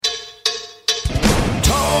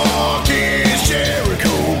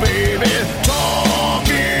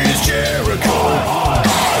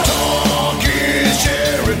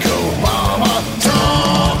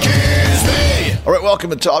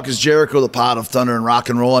welcome to Talk is Jericho, the pot of thunder and rock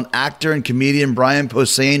and roll. And actor and comedian Brian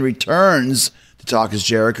Posehn returns to Talk is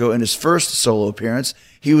Jericho in his first solo appearance.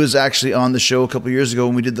 He was actually on the show a couple years ago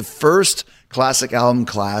when we did the first classic album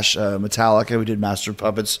clash, Metallica. We did Master of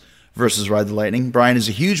Puppets versus Ride the Lightning. Brian is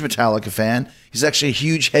a huge Metallica fan. He's actually a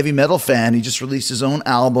huge heavy metal fan. He just released his own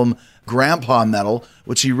album, Grandpa Metal,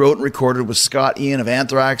 which he wrote and recorded with Scott Ian of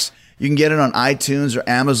Anthrax. You can get it on iTunes or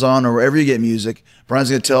Amazon or wherever you get music. Brian's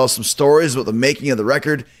going to tell us some stories about the making of the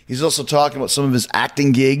record. He's also talking about some of his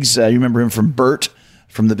acting gigs. You remember him from Bert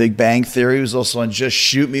from The Big Bang Theory. He was also on Just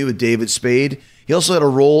Shoot Me with David Spade. He also had a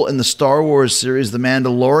role in the Star Wars series, The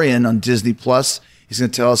Mandalorian, on Disney+. He's going to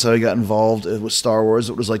tell us how he got involved with Star Wars,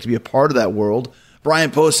 what it was like to be a part of that world. Brian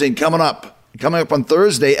Posehn coming up on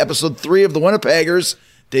Thursday, episode 3 of The Winnipeggers.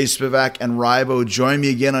 Dave Spivak and Rybo join me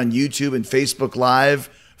again on YouTube and Facebook Live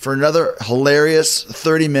for another hilarious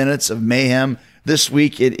 30 minutes of mayhem. This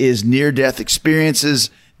week it is near-death experiences.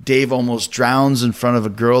 Dave almost drowns in front of a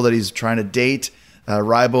girl that he's trying to date.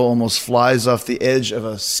 Rybo almost flies off the edge of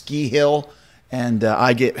a ski hill. And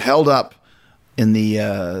I get held up in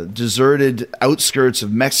the deserted outskirts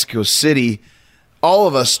of Mexico City. All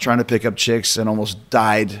of us trying to pick up chicks and almost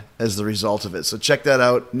died as the result of it. So check that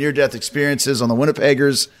out. Near-death experiences on the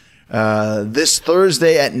Winnipeggers this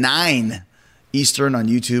Thursday at 9 Eastern on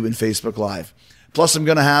YouTube and Facebook Live. Plus, I'm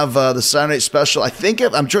going to have the Saturday night special. I'm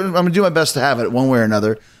going to do my best to have it one way or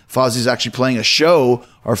another. Fozzie's actually playing a show,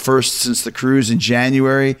 our first since the cruise in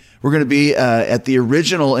January. We're going to be at the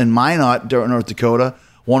original in Minot, North Dakota,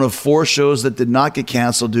 one of 4 shows that did not get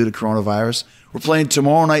canceled due to coronavirus. We're playing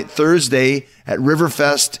tomorrow night, Thursday, at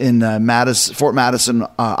Riverfest in Fort Madison,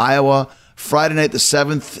 Iowa. Friday night, the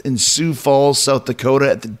 7th, in Sioux Falls, South Dakota,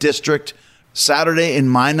 at the District. Saturday in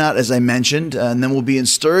Minot, as I mentioned, and then we'll be in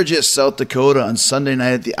Sturgis, South Dakota on Sunday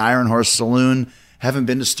night at the Iron Horse Saloon. Haven't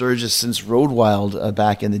been to Sturgis since Road Wild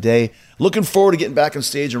back in the day. Looking forward to getting back on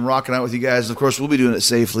stage and rocking out with you guys. Of course, we'll be doing it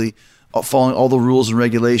safely, following all the rules and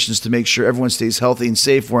regulations to make sure everyone stays healthy and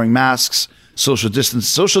safe, wearing masks, social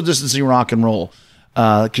distancing rock and roll.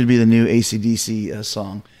 It could be the new AC/DC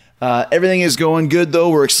song. Everything is going good, though.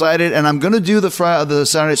 We're excited, and I'm going to do the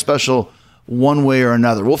Saturday special one way or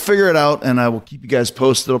another. We'll figure it out, and I will keep you guys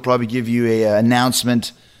posted. I'll probably give you an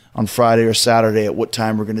announcement on Friday or Saturday at what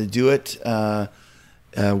time we're going to do it.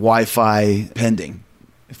 Wi-Fi pending,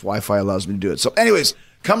 if Wi-Fi allows me to do it. So anyways,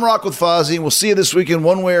 come rock with Fozzie, and we'll see you this weekend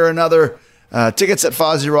one way or another. Tickets at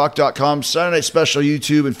FozzieRock.com, Saturday night special,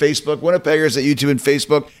 YouTube and Facebook, Winnipeggers at YouTube and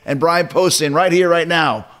Facebook, and Brian Posehn right here, right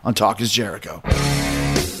now on Talk is Jericho.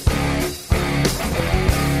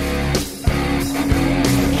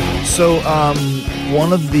 So,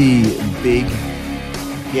 one of the big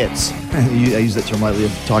hits, I use that term lightly,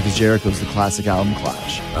 of Talk is Jericho, is the classic album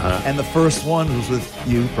clash. Uh-huh. And the first one was with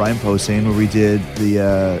you, Brian Posehn, where we did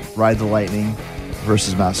the Ride the Lightning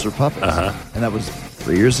versus Master of Puppets. Uh-huh. And that was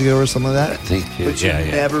 3 years ago or something like that? I think, but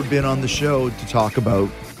you've never been on the show to talk about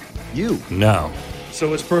you. No.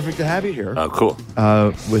 So it's perfect to have you here. Oh, cool.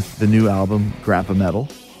 With the new album, Grandpa Metal.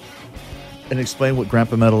 And explain what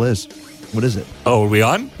Grandpa Metal is. What is it? Oh, are we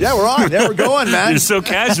on? Yeah, we're on. Yeah, we're going, man. You're so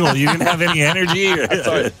casual. You didn't have any energy.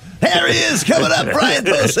 Sorry. There he is coming up. Brian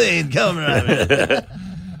Posehn coming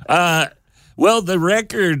up. Well, the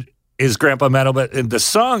record is Grandpa Metal, but the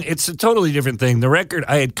song, it's a totally different thing. The record,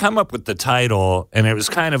 I had come up with the title, and it was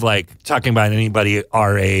kind of like talking about anybody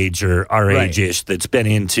our age or our age-ish that's been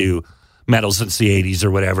into metal since the 80s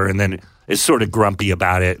or whatever, and then is sort of grumpy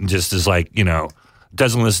about it and just is like,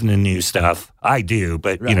 doesn't listen to new stuff. I do,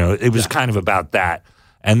 but, it was kind of about that.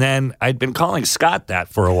 And then I'd been calling Scott that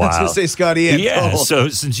for a while. I was going to say Scott Ian. Yeah, so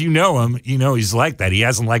since you know him, he's like that. He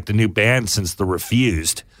hasn't liked a new band since The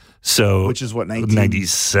Refused. So, which is what,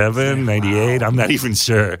 97, 98? Wow. I'm not even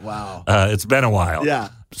sure. Wow. It's been a while. Yeah.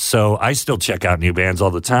 So I still check out new bands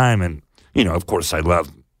all the time. And, of course,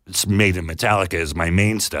 it's Maiden, Metallica is my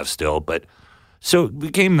main stuff still. But so it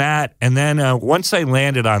became that. And then once I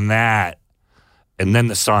landed on that, and then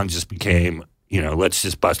the song just became, let's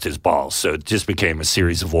just bust his balls. So it just became a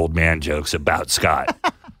series of old man jokes about Scott.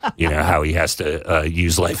 How he has to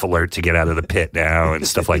use Life Alert to get out of the pit now and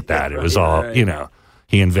stuff like that. It was all,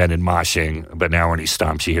 he invented moshing, but now when he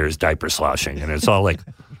stomps, you hear his diaper sloshing. And it's all like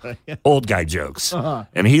old guy jokes. Uh-huh.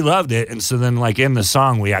 And he loved it. And so then, like, in the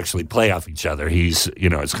song, we actually play off each other. He's,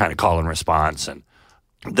 it's kind of call and response. And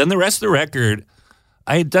then the rest of the record,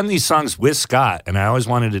 I had done these songs with Scott, and I always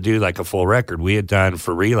wanted to do like a full record. We had done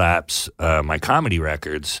for Relapse, my comedy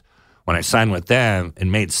records. When I signed with them, it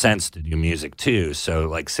made sense to do music too. So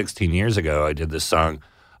like 16 years ago, I did this song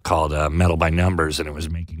called Metal by Numbers, and it was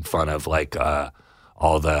making fun of like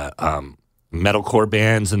all the metalcore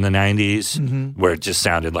bands in the 90s where it just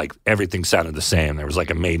sounded like everything sounded the same. There was like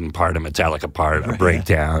a Maiden part, a Metallica part, a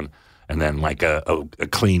breakdown, and then like a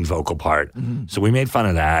clean vocal part. So we made fun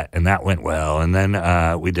of that, and that went well. And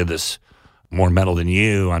then we did this More Metal Than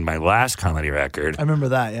You on my last comedy record. I remember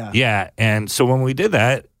that, yeah. Yeah, and so when we did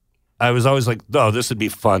that, I was always like, oh, this would be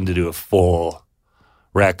fun to do a full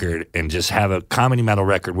record and just have a comedy metal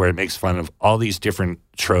record where it makes fun of all these different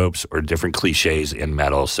tropes or different cliches in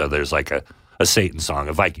metal. So there's like a Satan song,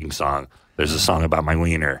 a Viking song. There's a song about my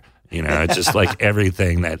wiener. You know, it's just like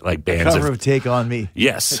everything that like bands Cover of Take On Me.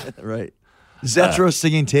 Yes. Right. Zetro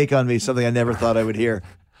singing Take On Me, something I never thought I would hear.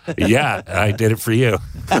 Yeah, I did it for you.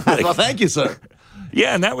 Well, thank you, sir.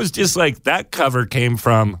 Yeah, and that was just like, that cover came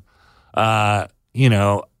from, you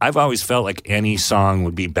know, I've always felt like any song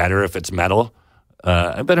would be better if it's metal.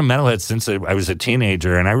 I've been a metalhead since I was a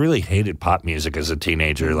teenager, and I really hated pop music as a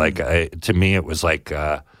teenager. Like, to me, it was like,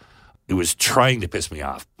 it was trying to piss me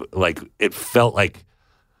off. Like, it felt like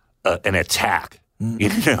an attack, you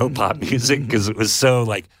know, pop music, because it was so,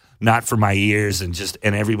 like, not for my ears, and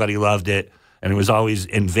everybody loved it, and it was always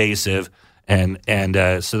invasive. And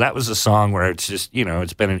so that was a song where it's just, you know,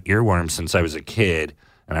 it's been an earworm since I was a kid.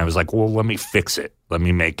 And I was like, well, let me fix it. Let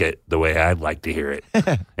me make it the way I'd like to hear it,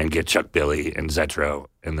 and get Chuck Billy and Zetro.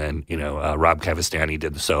 And then, you know, Rob Cavastani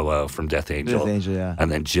did the solo from Death Angel. Death Angel, yeah. And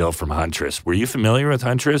then Jill from Huntress. Were you familiar with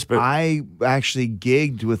Huntress? But I actually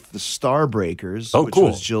gigged with the Starbreakers, which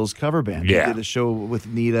cool. was Jill's cover band. Yeah. They did a show with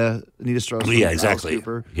Nita Strauss. Yeah, exactly. Alice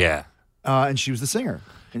Cooper, Yeah. and she was the singer.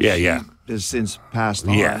 And Yeah, she yeah. has since passed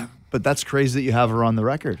on. Yeah. But that's crazy that you have her on the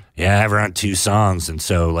record. Yeah, I have her on 2 songs. And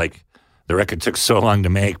so, like, the record took so long to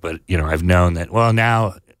make, but, you know, I've known that, well,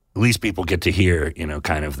 now at least people get to hear, you know,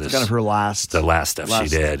 kind of this. It's kind of her last. The last stuff she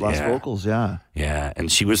did. Last yeah. vocals, yeah. Yeah, and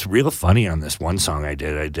she was real funny on this one song I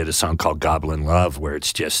did. I did a song called Goblin Love, where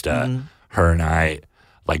it's just her and I,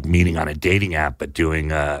 like, meeting on a dating app, but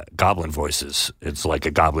doing goblin voices. It's like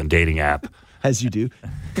a goblin dating app. As you do.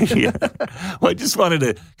 Yeah. Well, I just wanted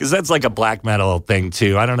to, because that's like a black metal thing,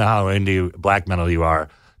 too. I don't know how into black metal you are.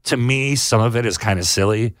 To me, some of it is kind of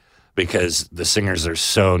silly, because the singers are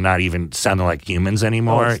so not even sounding like humans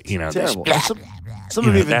anymore. You know, terrible. Some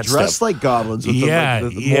of them even dressed stuff. like goblins with yeah, the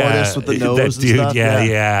mortis with the nose that and dude, stuff.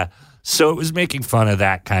 Yeah. So it was making fun of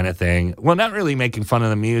that kind of thing. Well, not really making fun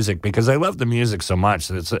of the music, because I love the music so much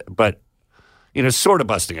that it's, but, you know, sort of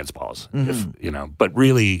busting its balls, if, you know, but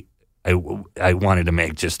really I wanted to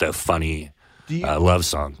make just a funny love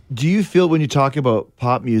song. Do you feel, when you talk about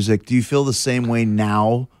pop music, do you feel the same way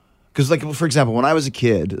now? Because, like, for example, when I was a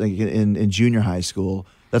kid, like in junior high school,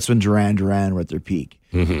 that's when Duran Duran were at their peak.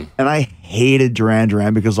 And I hated Duran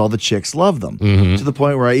Duran because all the chicks loved them. To the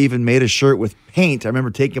point where I even made a shirt with paint. I remember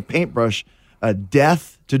taking a paintbrush,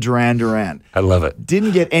 Death to Duran Duran. I love it.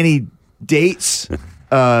 Didn't get any dates.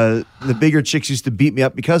 The bigger chicks used to beat me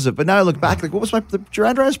up because of it. But now I look back, like,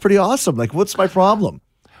 Duran Duran's pretty awesome. Like, what's my problem?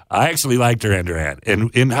 I actually like Duran Duran.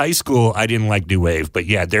 In high school, I didn't like new wave, but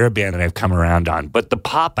yeah, they're a band that I've come around on. But the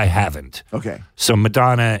pop, I haven't. Okay. So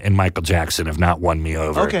Madonna and Michael Jackson have not won me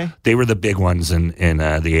over. Okay. They were the big ones in the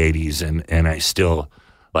 80s, and I still,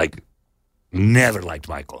 like, never liked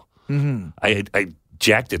Michael. I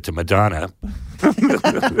jacked it to Madonna, but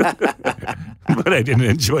I didn't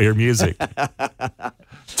enjoy her music.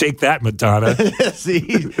 Take that, Madonna. See,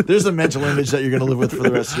 there's a mental image that you're going to live with for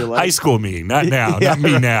the rest of your life. High school me, not now, not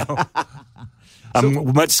me now.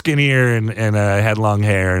 I'm much skinnier and had long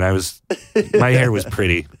hair, and my hair was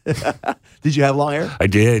pretty. Did you have long hair? I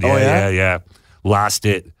did. Oh, yeah? Yeah. Lost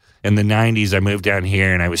it in the 90s. I moved down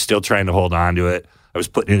here, and I was still trying to hold on to it. I was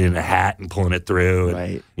putting it in a hat and pulling it through, and,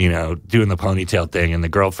 right. You know, doing the ponytail thing. And the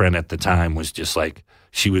girlfriend at the time was just like,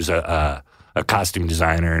 she was a costume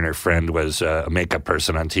designer, and her friend was a makeup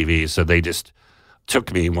person on TV. So they just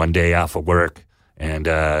took me one day off of work and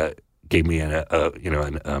gave me a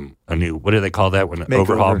new, what do they call that?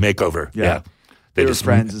 Overhaul makeover. Yeah. They were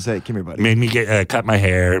friends and said, "Come here, buddy." Made me cut my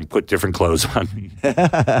hair and put different clothes on me.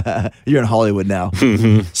 You're in Hollywood now.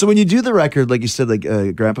 So when you do the record, like you said, like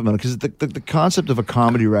Grandpa Metal, because the concept of a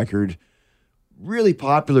comedy record, really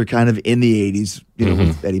popular kind of in the 80s, you know,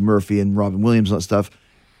 with Eddie Murphy and Robin Williams and that stuff.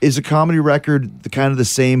 Is a comedy record the kind of the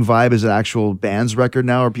same vibe as an actual band's record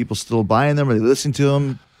now? Are people still buying them? Are they listening to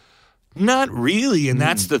them? Not really, and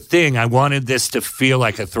that's the thing. I wanted this to feel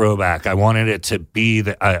like a throwback. I wanted it to be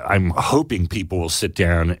that I'm hoping people will sit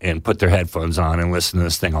down and put their headphones on and listen to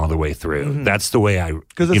this thing all the way through. That's the way I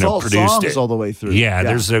produced songs it all the way through. Yeah,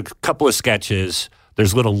 there's a couple of sketches.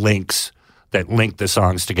 There's little links that link the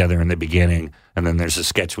songs together in the beginning, and then there's a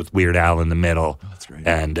sketch with Weird Al in the middle. That's great.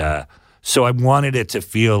 And So I wanted it to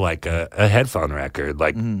feel like a headphone record,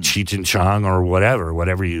 like Cheech and Chong or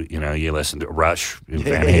whatever you listen to, Rush,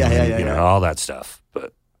 Van Halen, all that stuff.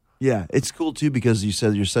 But yeah, it's cool too because you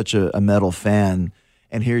said you're such a metal fan,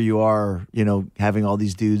 and here you are, having all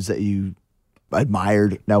these dudes that you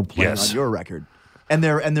admired now playing on your record. And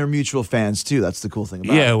they're mutual fans too. That's the cool thing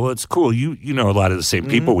about it. Yeah, well, it's cool. You know a lot of the same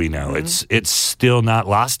people we know. It's still not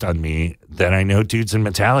lost on me that I know dudes in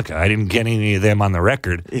Metallica. I didn't get any of them on the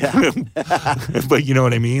record. Yeah. But you know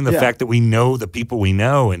what I mean? The fact that we know the people we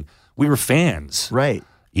know and we were fans. Right.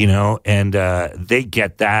 And they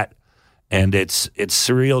get that. And it's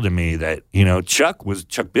surreal to me that,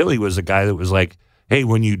 Chuck Billy was a guy that was like, hey,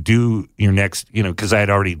 when you do your next, because I had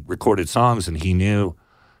already recorded songs and he knew.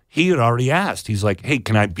 He had already asked. He's like, hey,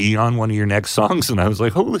 can I be on one of your next songs? And I was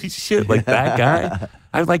like, holy shit, like that guy.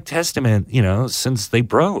 I've liked Testament, since they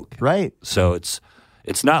broke. Right. So it's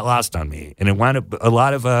not lost on me. And it wound up a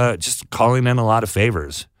lot of just calling in a lot of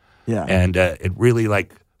favors. Yeah. And it really,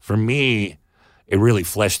 for me, it really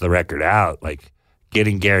fleshed the record out. Like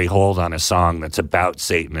getting Gary Holt on a song that's about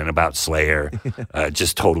Satan and about Slayer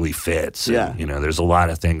just totally fits. Yeah. And, there's a lot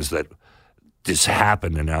of things that just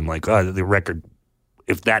happened. And I'm like, oh, the record...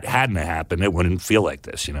 If that hadn't happened, it wouldn't feel like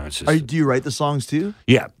this, It's just, do you write the songs too?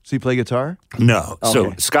 Yeah. So you play guitar? No. Okay.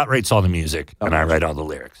 So Scott writes all the music, and I write all the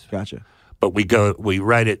lyrics. Gotcha. But we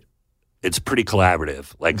write it. It's pretty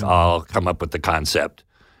collaborative. Like I'll come up with the concept,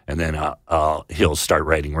 and then he'll start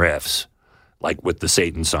writing riffs. Like with the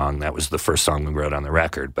Satan song, that was the first song we wrote on the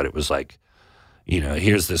record. But it was like,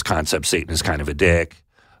 here's this concept: Satan is kind of a dick.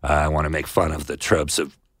 I want to make fun of the tropes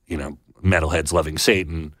of metalheads loving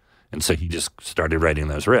Satan. And so he just started writing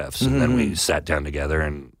those riffs, and then we sat down together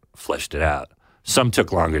and fleshed it out. Some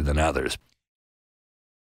took longer than others.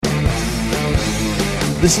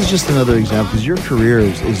 This is just another example, because your career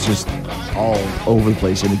is just all over the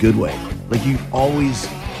place in a good way. Like, you always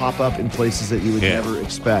pop up in places that you would never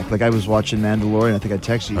expect. Like, I was watching Mandalorian, I think I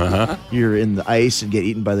texted you, you're in the ice and get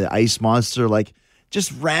eaten by the ice monster, like,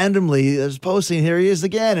 just randomly, I was posting, here he is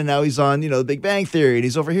again, and now he's on, The Big Bang Theory, and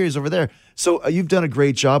he's over here, he's over there. So you've done a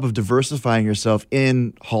great job of diversifying yourself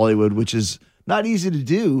in Hollywood, which is not easy to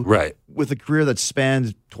do. Right. With a career that's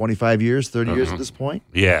spanned 25 years, 30 years at this point.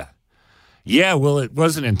 Yeah. Yeah, well, it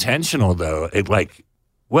wasn't intentional, though.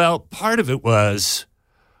 Part of it was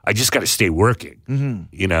I just got to stay working,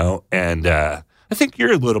 and I think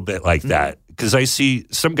you're a little bit like that. Because I see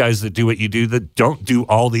some guys that do what you do that don't do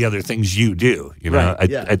all the other things you do. Right,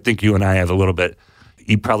 I think you and I have a little bit.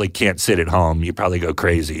 You probably can't sit at home. You probably go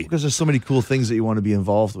crazy. Because there's so many cool things that you want to be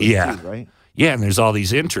involved with, too, right? Yeah, and there's all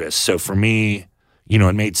these interests. So for me,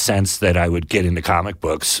 it made sense that I would get into comic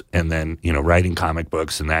books and then, writing comic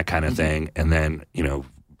books and that kind of thing. And then,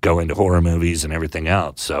 go into horror movies and everything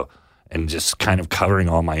else. So, and just kind of covering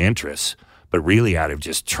all my interests, but really out of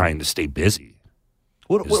just trying to stay busy.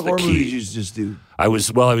 What horror movies did you just do? I was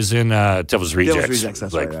in Devil's Rejects,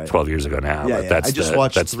 that's like 12 years ago now. Yeah, but that's I just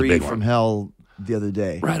watched that's 3 from Hell the other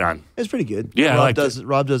day. Right on. It's pretty good. Yeah,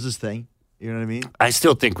 Rob does his thing. You know what I mean? I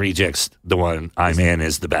still think Rejects, the one I'm in,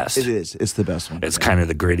 is the best. It is. It's the best one. It's kind of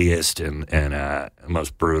the grittiest and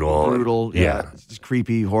most brutal. Brutal. Yeah. It's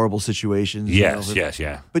creepy, horrible situations. Yes.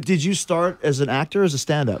 But did you start as an actor or as a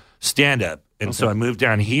stand-up? Stand-up. And so I moved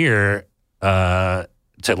down here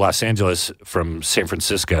to Los Angeles from San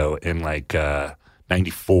Francisco in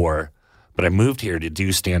 94. But I moved here to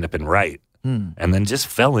do stand-up and write. And then just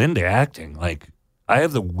fell into acting. Like, I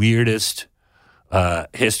have the weirdest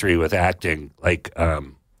history with acting. Like,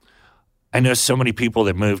 I know so many people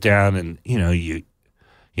that move down and, you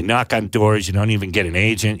knock on doors, you don't even get an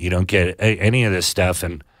agent, you don't get any of this stuff.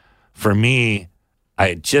 And for me, I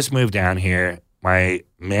had just moved down here. My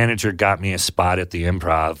manager got me a spot at the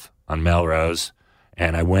Improv on Melrose,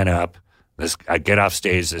 and I went up. I get off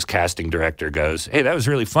stage, this casting director goes, hey, that was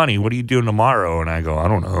really funny. What are you doing tomorrow? And I go, I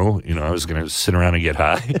don't know. I was going to sit around and get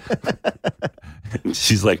high. And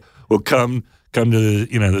she's like, well, come to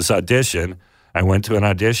this audition. I went to an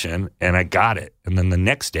audition, and I got it. And then the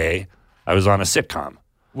next day, I was on a sitcom.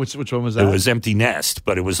 Which one was that? It was Empty Nest,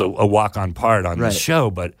 but it was a walk-on part on the show.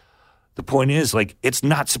 But the point is, it's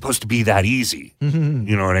not supposed to be that easy.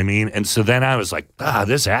 You know what I mean? And so then I was like,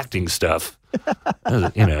 this acting stuff.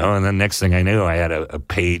 And then next thing I knew, I had a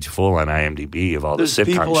page full on IMDb of all the sitcom shit.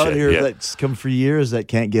 There's people out here that's come for years that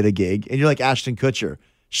can't get a gig. And you're like Ashton Kutcher.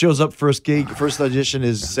 Shows up first audition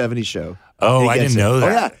is 70 show. Oh, I didn't know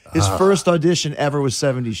that. Oh, yeah. His first audition ever was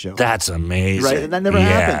 70 show. That's amazing. Right? And that never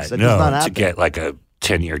happens. That does not happen. To get a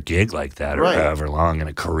 10-year gig like that or however long in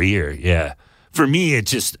a career. Yeah. For me,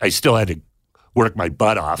 I still had to work my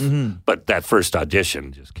butt off. But that first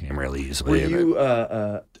audition just came really easily. Were you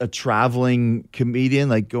a traveling comedian,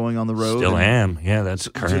 like going on the road? Still am. Yeah, that's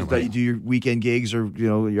currently. That you do your weekend gigs, or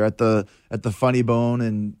you're at the Funny Bone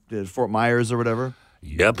in Fort Myers or whatever.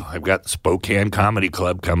 Yep, I've got the Spokane Comedy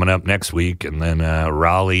Club coming up next week, and then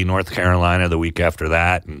Raleigh, North Carolina, the week after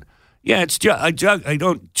that. And yeah, it's I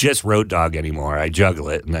don't just road dog anymore. I juggle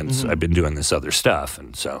it, and then I've been doing this other stuff,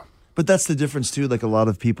 and so. But that's the difference too. Like a lot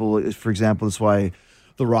of people, for example, that's why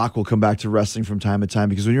The Rock will come back to wrestling from time to time,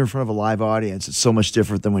 because when you're in front of a live audience, it's so much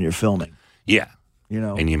different than when you're filming. Yeah,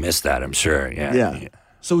 and you miss that, I'm sure. Yeah.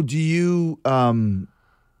 So do you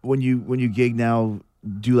when you gig now?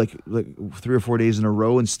 Do like 3 or 4 days in a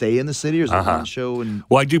row and stay in the city, or is it one show?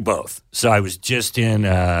 Well, I do both. So I was just in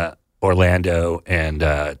Orlando and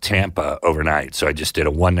Tampa overnight. So I just did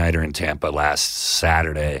a one-nighter in Tampa last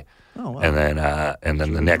Saturday. Oh, wow. And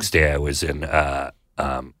then the next day I was in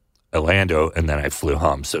Orlando, and then I flew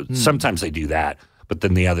home. So sometimes I do that. But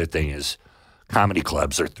then the other thing is comedy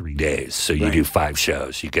clubs are 3 days. So you do 5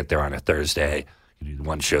 shows. You get there on a Thursday. You do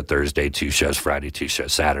 1 show Thursday, 2 shows Friday, 2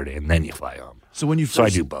 shows Saturday, and then you fly home. So when you I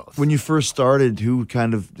do both. When you first started, who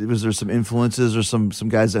was there some influences or some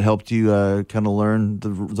guys that helped you kind of learn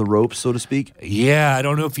the ropes, so to speak? Yeah, I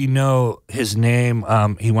don't know if you know his name.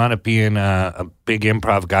 He wound up being a big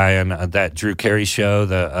improv guy on that Drew Carey show.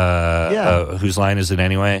 Whose Line Is It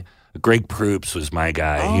Anyway? Greg Proops was my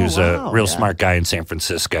guy. He was a real smart guy in San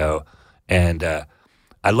Francisco, and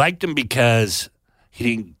I liked him because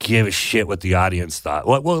he didn't give a shit what the audience thought.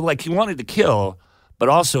 Well, like he wanted to kill. But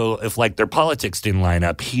also, if like their politics didn't line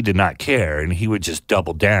up, he did not care, and he would just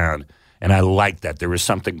double down. And I liked that. There was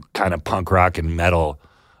something kind of punk rock and metal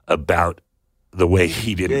about the way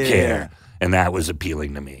he didn't care, and that was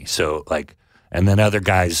appealing to me. So like, and then other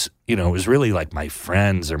guys, it was really like my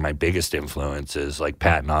friends or my biggest influences, like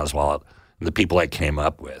Patton Oswalt, and the people I came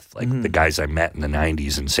up with, like the guys I met in the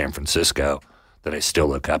 '90s in San Francisco that I still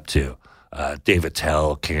look up to. Dave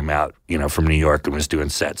Attell came out, from New York and was doing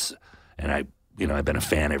sets, and I've been a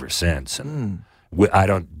fan ever since. And I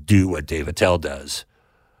don't do what Dave Attell does,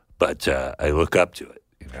 but I look up to it.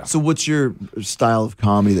 So what's your style of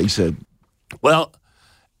comedy that you said? Well,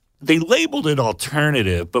 they labeled it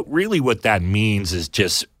alternative, but really what that means is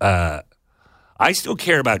just I still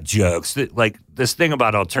care about jokes. Like this thing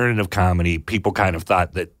about alternative comedy, people kind of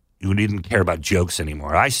thought that you didn't care about jokes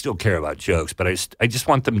anymore. I still care about jokes, but I just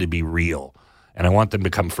want them to be real, and I want them to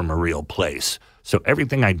come from a real place. So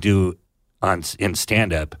everything I do in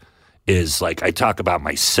stand-up is like I talk about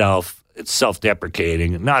myself. It's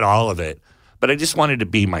self-deprecating, not all of it, but I just wanted to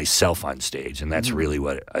be myself on stage, and that's really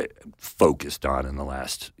what I focused on in the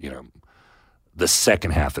last, the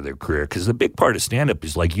second half of their career. Because the big part of stand-up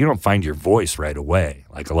is like you don't find your voice right away.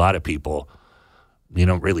 Like a lot of people, you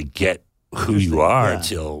don't really get who you are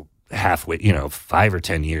until halfway, 5 or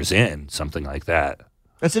 10 years in, something like that.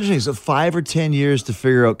 That's interesting. So 5 or 10 years to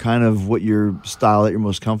figure out kind of what your style that you're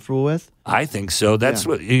most comfortable with? I think so. That's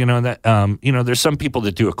what, there's some people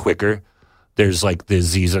that do it quicker. There's like the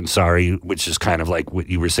Aziz Ansari, which is kind of like what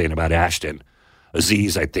you were saying about Ashton.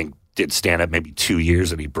 Aziz, I think, did stand up maybe 2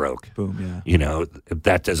 years and he broke. Boom, yeah.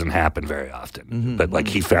 That doesn't happen very often. But like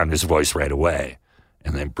he found his voice right away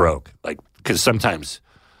and then broke. Like, because sometimes,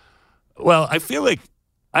 I feel like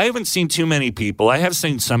I haven't seen too many people. I have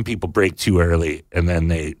seen some people break too early, and then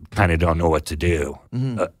they kind of don't know what to do.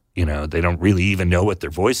 They don't really even know what their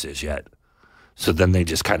voice is yet. So then they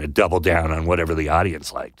just kind of double down on whatever the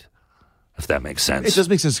audience liked, if that makes sense. It does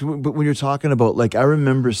make sense. But when you're talking about, like, I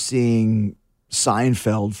remember seeing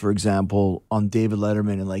Seinfeld, for example, on David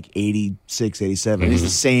Letterman in like 86, 87. It's the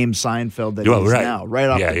same Seinfeld that he is now. Right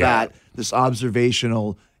off the bat, this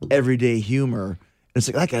observational, everyday humor. It's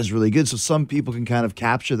like, that guy's really good. So some people can kind of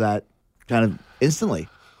capture that kind of instantly.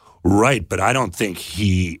 Right, but I don't think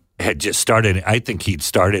he had just started. I think he'd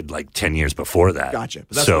started like 10 years before that. Gotcha.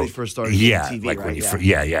 But that's when he first started doing TV, like right? when you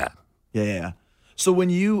Yeah. So when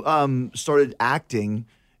you started acting,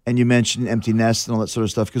 and you mentioned Empty Nest and all that sort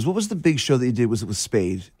of stuff, because what was the big show that you did? Was it with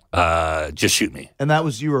Spade? Just Shoot Me. And that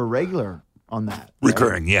was, you were a regular on that.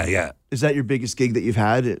 Recurring, right? yeah. Is that your biggest gig that you've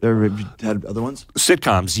had, or have you had other ones?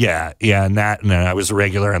 Sitcoms, yeah, and I was a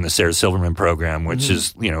regular on the Sarah Silverman program, which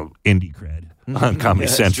is indie cred on Comedy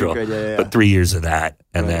Central. But 3 years of that,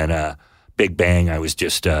 and then Big Bang, I was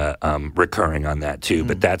just recurring on that too.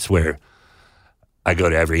 But that's where I go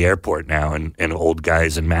to every airport now, and old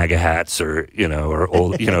guys in MAGA hats, or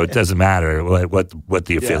old, it doesn't matter what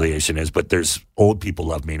the affiliation is. But there's old people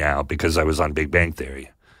love me now because I was on Big Bang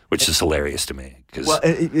Theory, which is hilarious to me. Well,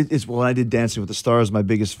 it's when I did Dancing with the Stars, my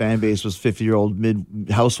biggest fan base was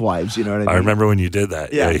 50-year-old housewives. You know what I mean? I remember when you did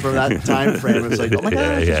that. Yeah, from that time frame, it's like, oh my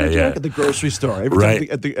God, at the grocery store. Every Right.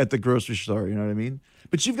 time at the grocery store, you know what I mean?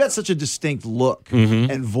 But you've got such a distinct look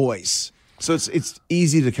Mm-hmm. and voice, so it's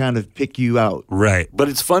easy to kind of pick you out. Right. But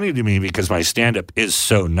it's funny to me because my stand-up is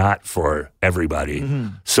so not for everybody.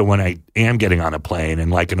 So when I am getting on a plane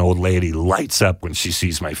and like an old lady lights up when she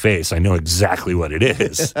sees my face, I know exactly what it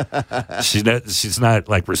is. She's not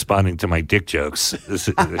like responding to my dick jokes.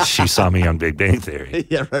 She saw me on Big Bang Theory.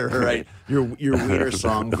 Yeah, right. Your wiener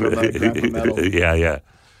song from Grandpa Metal. Yeah.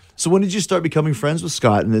 So when did you start becoming friends with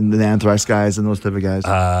Scott and the Anthrax guys and those type of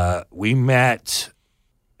guys? We met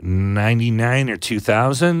 99 or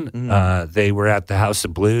 2000. They were at the House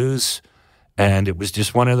of Blues, and it was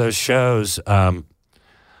just one of those shows.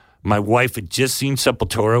 My wife had just seen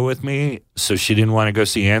Sepultura with me, so she didn't want to go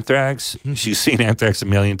see Anthrax. She's seen Anthrax a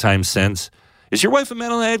million times since. Is your wife a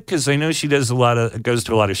metalhead? Because I know she goes to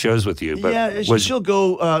a lot of shows with you. But yeah, she'll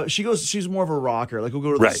go. She's more of a rocker. Like we'll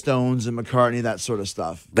go to the Stones and McCartney, that sort of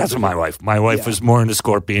stuff. That's what my wife. My wife was more into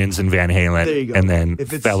Scorpions and Van Halen, There you go. and then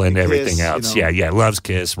If it's fell into Kiss, everything else. you know. Yeah, loves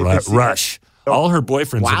Kiss, it's Rush. All her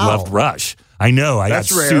boyfriends have Wow. loved Rush. I know. I That's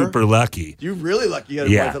got rare. super lucky. You're really lucky. You got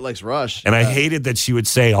a wife that likes Rush. And I hated that she would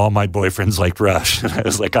say all my boyfriends liked Rush. And I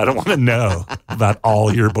was like, I don't want to know about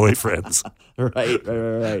all your boyfriends.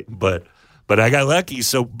 Right. But I got lucky.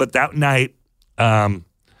 So, but that night,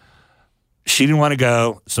 she didn't want to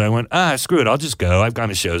go. So I went, screw it. I'll just go. I've gone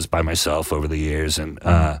to shows by myself over the years and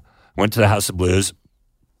went to the House of Blues.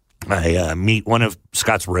 I meet one of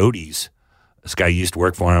Scott's roadies. This guy used to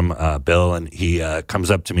work for him, Bill, and he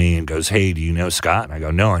comes up to me and goes, hey, do you know Scott? And I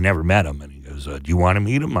go, no, I never met him. And he goes, do you want to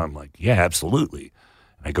meet him? I'm like, yeah, absolutely.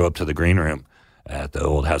 And I go up to the green room at the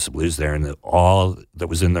old House of Blues there, and all that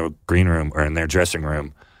was in the green room or in their dressing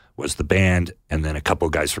room was the band and then a couple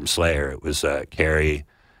of guys from Slayer. It was Carrie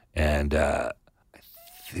and I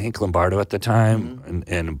think Lombardo at the time,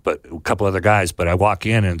 and but a couple other guys. But I walk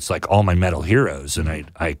in and it's like all my metal heroes, and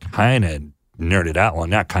I kind of nerded out. Well,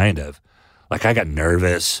 not kind of. Like I got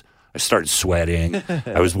nervous. I started sweating.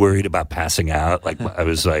 I was worried about passing out. Like I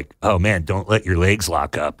was like, "Oh man, don't let your legs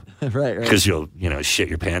lock up, right. Because you'll shit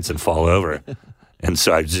your pants and fall over." And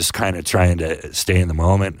so I was just kind of trying to stay in the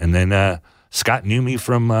moment. And then Scott knew me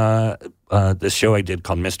from this show I did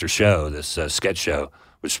called Mr. Show, this sketch show,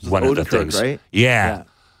 which one of the things, right? Yeah.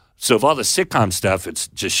 So of all the sitcom stuff, it's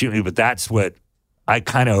just shooting me. But that's what I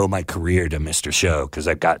kind of owe my career to Mr. Show because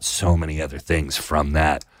I got so many other things from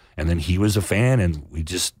that. And then he was a fan, and we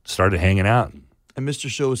just started hanging out. And Mr.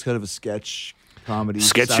 Show was kind of a sketch comedy.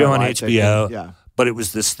 Sketch show on HBO. Yeah. But it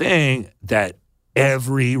was this thing that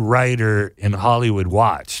every writer in Hollywood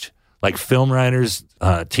watched, like film writers,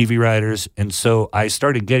 TV writers. And so I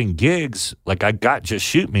started getting gigs. Like I got Just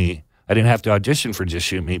Shoot Me. I didn't have to audition for Just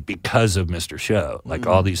Shoot Me because of Mr. Show, like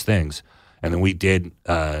all these things. And then we did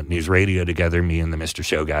News Radio together, me and the Mr.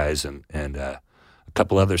 Show guys, and a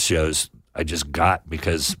couple other shows I just got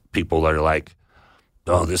because people are like,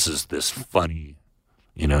 oh, this is this funny,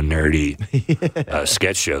 nerdy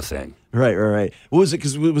sketch show thing. Right. What was it?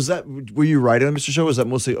 Because were you writing on Mr. Show? Or was that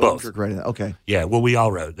mostly Both. Odenkirk writing that? Okay. Yeah, well, we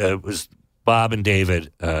all wrote. It was Bob and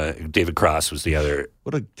David. David Cross was the other.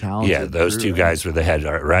 What a talented Yeah, those crew, two right? guys were the head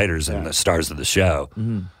writers and the stars of the show.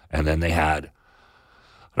 And then they had,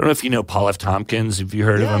 I don't know if you know Paul F. Tompkins. Have you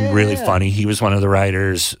heard of him? Really funny. He was one of the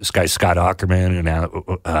writers. This guy, Scott Aukerman, who now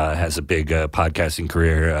has a big podcasting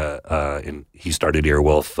career. And he started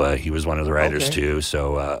Earwolf. He was one of the writers too.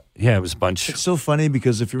 So, it was a bunch. It's so funny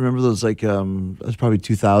because if you remember those, like, that was probably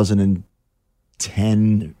 2010,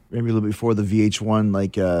 maybe a little bit before the VH1,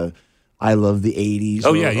 like, I Love the 80s.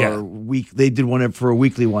 Oh, or, yeah. Or they did one for a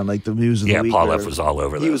weekly one, like the news of the week. Paul or- F. was all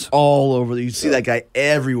over those. He was all over. You see that guy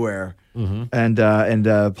everywhere. And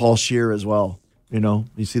Paul Scheer as well. You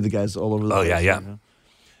see the guys all over the place. Oh, yeah. you know?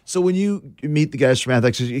 So when you meet the guys from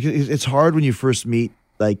Anthrax, it's hard when you first meet,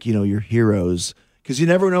 like, your heroes, because you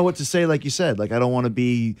never know what to say, like you said. Like, I don't want to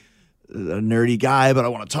be a nerdy guy, but I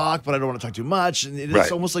want to talk, but I don't want to talk too much. And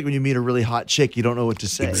it's almost like when you meet a really hot chick, you don't know what to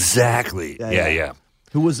say. Exactly. Yeah.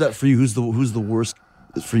 Who was that for you? Who's the worst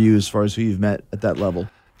for you as far as who you've met at that level?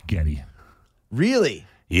 Getty. Really?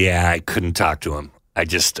 Yeah, I couldn't talk to him. I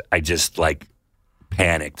just like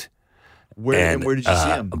panicked. Where did you see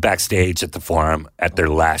him? Backstage at the Forum at their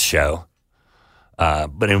last show.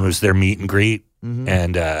 But it was their meet and greet.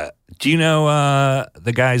 And do you know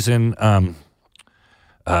the guys in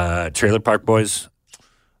Trailer Park Boys?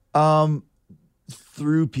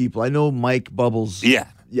 Through people. I know Mike Bubbles. Yeah.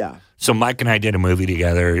 Yeah. So Mike and I did a movie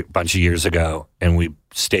together a bunch of years ago, and we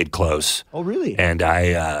stayed close. Oh, really? And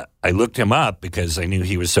I looked him up because I knew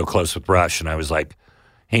he was so close with Rush, and I was like,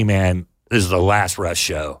 hey, man, this is the last Rush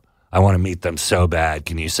show. I want to meet them so bad.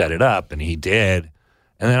 Can you set it up? And he did.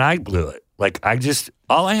 And then I blew it. Like,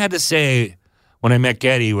 all I had to say when I met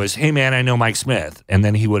Geddy was, hey, man, I know Mike Smith. And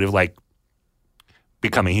then he would have, like,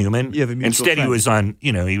 become a human. You have a mutual Instead, friend.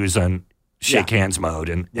 he was on shake hands mode.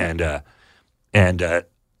 And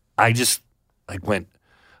I just, like, went,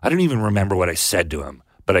 I don't even remember what I said to him,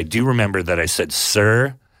 but I do remember that I said,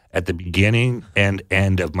 sir, at the beginning and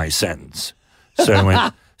end of my sentence. So I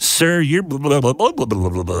went, sir, you're blah, blah, blah, blah, blah,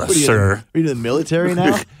 blah, blah, sir. Are you in the military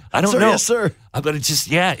now? I don't Sir, know. Yes, sir. But it just,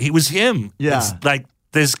 he was him. Yeah. It's like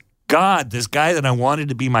this guy that I wanted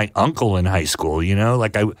to be my uncle in high school, you know?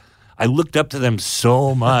 Like I looked up to them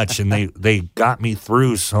so much and they got me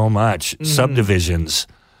through so much. Subdivisions,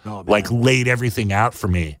 like laid everything out for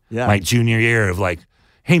me. Yeah. My junior year of like,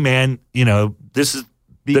 hey man, you know, this is,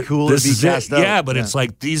 Cool this to be is it. cast out. Yeah, but it's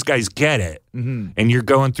like these guys get it. And you're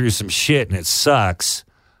going through some shit and it sucks.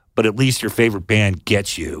 But at least your favorite band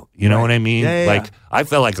gets you. You know what I mean? Yeah, like, I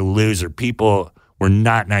felt like a loser. People were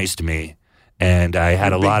not nice to me. And I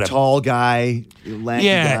had a Big, lot of... tall guy, lanky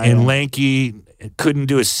guy. and lanky, couldn't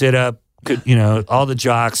do a sit-up. All the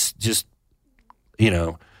jocks just,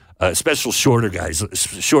 special shorter guys.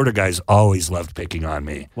 Shorter guys always loved picking on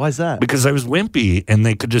me. Why is that? Because I was wimpy and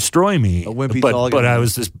they could destroy me. A wimpy but, tall but guy. I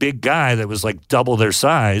was this big guy that was like double their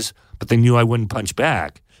size, but they knew I wouldn't punch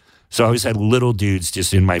back. So I always had little dudes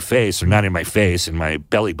just in my face, or not in my face, in my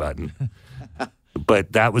belly button.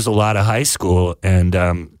 But that was a lot of high school, and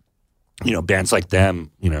bands like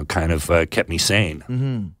them, kind of kept me sane.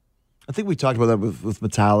 Mm-hmm. I think we talked about that with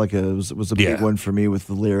Metallica. It was a big one for me with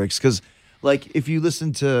the lyrics, because like if you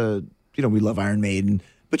listen to, we love Iron Maiden,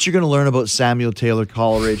 but you're going to learn about Samuel Taylor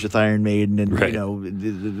Coleridge with Iron Maiden, and Right.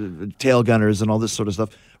 the Tail Gunners and all this sort of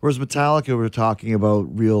stuff. Whereas Metallica, we're talking about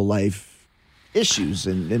real life issues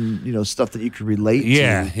and stuff that you could relate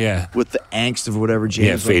to with the angst of whatever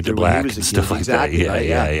James Fade went to through when he Black was a and kid. stuff like that. Exactly,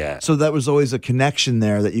 right? Yeah. So that was always a connection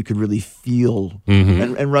there that you could really feel,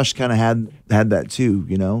 Mm-hmm. and Rush kind of had that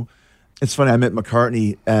too. It's funny. I met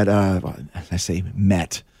McCartney at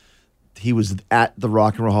met. He was at the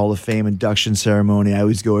Rock and Roll Hall of Fame induction ceremony. I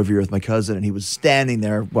always go every year with my cousin, and he was standing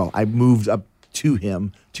there. Well, I moved up to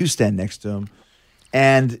him to stand next to him,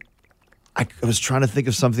 and I was trying to think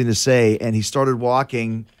of something to say, and he started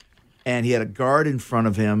walking, and he had a guard in front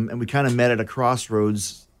of him, and we kind of met at a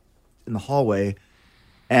crossroads in the hallway.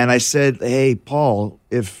 And I said, hey, Paul,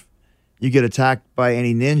 if you get attacked by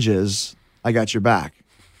any ninjas, I got your back.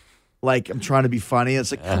 Like, I'm trying to be funny.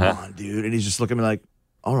 It's like, come on, dude. And he's just looking at me like,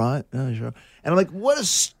 all right, yeah, sure. And I'm like, what a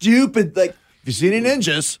stupid, like, if you see any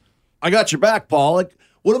ninjas, I got your back, Paul. Like,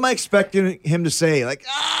 what am I expecting him to say? Like,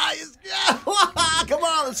 come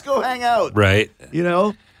on, let's go hang out. Right.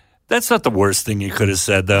 That's not the worst thing you could have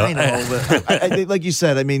said, though. I know, but I think, like you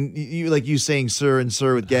said, I mean, you saying sir and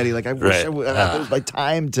sir with Geddy. Like, I wish Right. it was my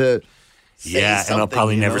time to say and I'll something,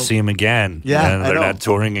 probably never see him again. Yeah, And I they're know. not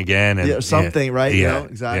touring again. And, something, right? Yeah,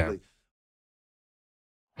 Exactly.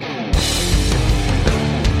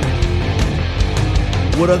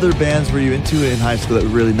 What other bands were you into in high school that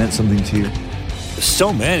really meant something to you?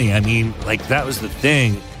 So many. I mean, like, that was the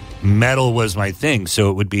thing. Metal was my thing.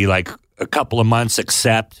 So it would be like a couple of months,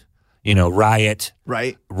 except, Riot,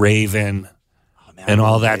 Right? Raven, Man, and I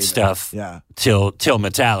all love that Raven. stuff Yeah. till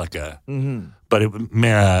Metallica. Mm-hmm. But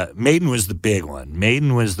Maiden was the big one.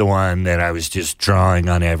 Maiden was the one that I was just drawing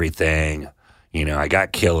on everything. I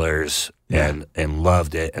got Killers and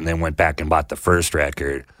loved it, and then went back and bought the first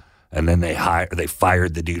record. And then they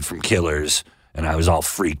fired the dude from Killers, and I was all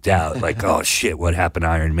freaked out. Like, oh, shit, what happened to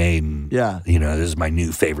Iron Maiden? Yeah. This is my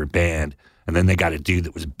new favorite band. And then they got a dude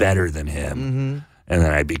that was better than him. Mm-hmm. And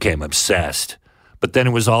then I became obsessed. But then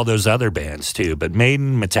it was all those other bands, too. But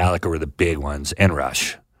Maiden, Metallica were the big ones, and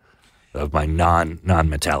Rush of my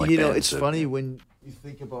non-Metallic bands. It's funny when you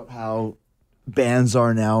think about how bands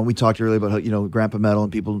are now, and we talked earlier about how, Grandpa Metal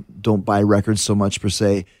and people don't buy records so much per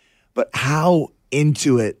se, but how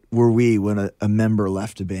into it were we when a member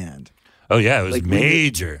left a band? Oh, yeah, it was Like,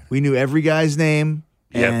 major. We knew every guy's name,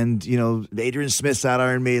 Yep. and, Adrian Smith's at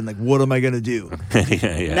Iron Maiden, like, what am I going to do?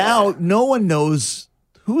 Yeah. Now, no one knows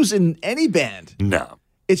who's in any band. No.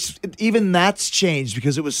 Even that's changed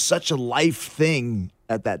because it was such a life thing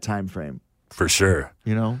at that time frame, For sure.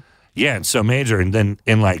 Yeah, and so major. And then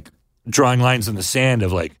in like drawing lines in the sand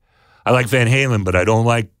of like, I like Van Halen, but I don't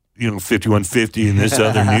like, 5150 and this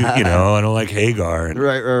other new, I don't like Hagar. And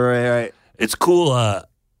Right. it's cool.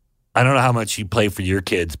 I don't know how much you play for your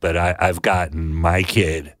kids, but I've gotten my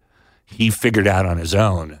kid. He figured out on his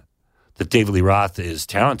own that David Lee Roth is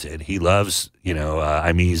talented. He loves,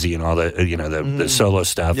 I'm Easy and all the, the solo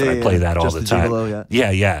stuff. Yeah, and I play that all Just the time. Gigolo,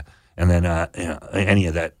 Yeah. And then, any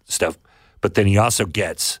of that stuff. But then he also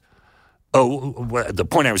gets, the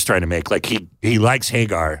point I was trying to make, like he likes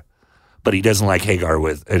Hagar, but he doesn't like Hagar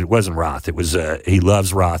it wasn't Roth. It was, he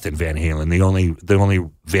loves Roth and Van Halen. The only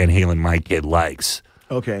Van Halen my kid likes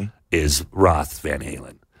is Roth Van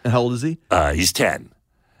Halen. And how old is he? He's 10.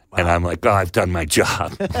 Wow. And I'm like, I've done my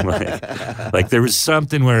job. like there was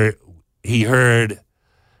something where he heard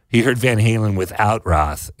Van Halen without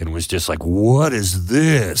Roth and was just like, what is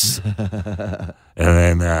this? And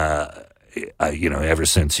then, ever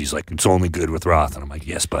since he's like, it's only good with Roth. And I'm like,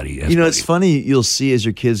 yes, buddy. Yes, buddy. It's funny you'll see as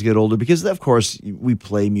your kids get older, because of course we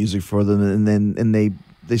play music for them and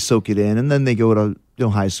they soak it in, and then they go to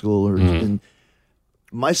high school and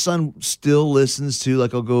my son still listens to,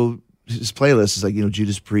 like, I'll go, his playlist is like,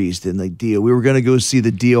 Judas Priest and like Dio. We were going to go see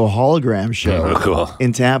the Dio hologram show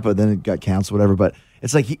in Tampa. Then it got canceled, whatever. But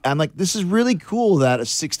it's like, I'm like, this is really cool that a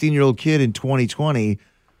 16-year-old kid in 2020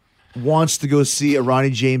 wants to go see a Ronnie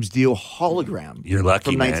James Dio hologram. You're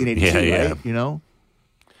lucky, from 1982, right?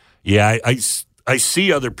 Yeah, I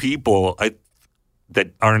see other people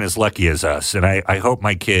that aren't as lucky as us. And I hope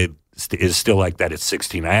my kid is still like that at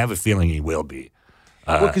 16. I have a feeling he will be.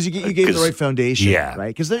 Because you gave the right foundation, yeah. right?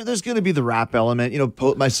 Because there's going to be the rap element.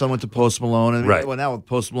 My son went to Post Malone, and right. Well, now with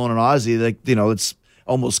Post Malone and Ozzy, it's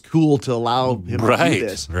almost cool to allow him to do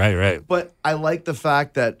this. Right. But I like the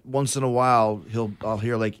fact that once in a while I'll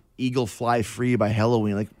hear like "Eagle Fly Free" by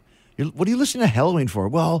Helloween. Like, what are you listening to Helloween for?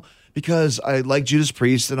 Well, because I like Judas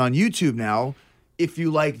Priest, and on YouTube now, if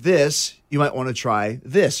you like this, you might want to try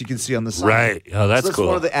this. You can see on the side. Right. Oh, that's cool. cool.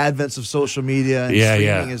 One of the advents of social media and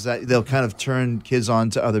streaming is that they'll kind of turn kids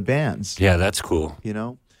on to other bands. Yeah, that's cool.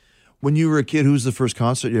 When you were a kid, who was the first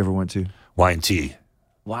concert you ever went to? Y&T.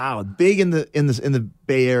 Wow, big in the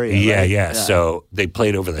Bay Area. Yeah, right? yeah. So they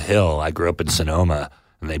played over the hill. I grew up in Sonoma,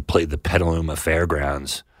 and they played the Petaluma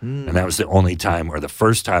Fairgrounds, and that was the only time, or the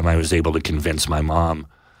first time, I was able to convince my mom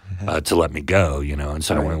to let me go. And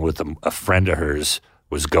so I went with a friend of hers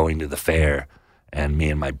was going to the fair, and me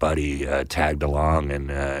and my buddy tagged along,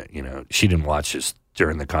 and she didn't watch us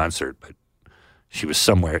during the concert, but she was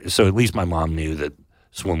somewhere. So at least my mom knew that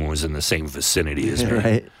this woman was in the same vicinity as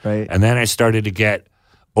me. Right. And then I started to get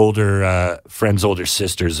older friends, older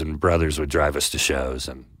sisters and brothers would drive us to shows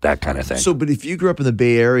and that kind of thing. So, but if you grew up in the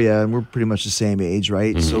Bay Area, and we're pretty much the same age,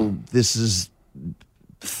 right? Mm-hmm. So this is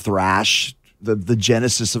thrash, the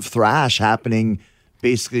genesis of thrash happening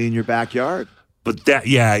basically in your backyard. But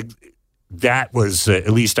that was, at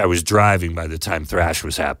least I was driving by the time thrash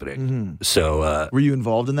was happening. Mm-hmm. So, were you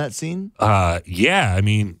involved in that scene? Yeah, I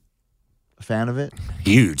mean, a fan of it?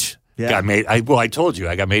 Huge. Yeah. I told you,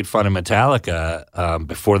 I got made fun of Metallica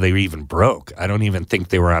before they even broke. I don't even think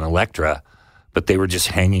they were on Elektra, but they were just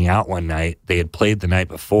hanging out one night. They had played the night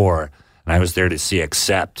before, and I was there to see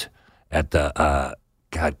Accept at the,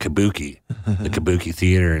 Kabuki, the Kabuki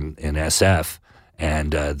Theater in SF.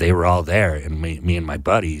 And they were all there, and me and my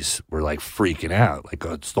buddies were like freaking out. Like,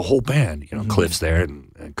 oh, it's the whole band. Cliff's there,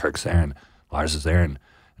 and Kirk's there, and Lars is there. And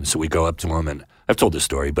so we go up to him, and I've told this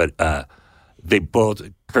story, but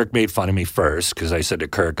Kirk made fun of me first because I said to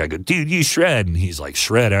Kirk, I go, dude, you shred. And he's like,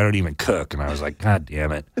 shred? I don't even cook. And I was like, God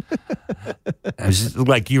damn it. I was just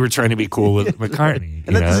like, you were trying to be cool with McCartney.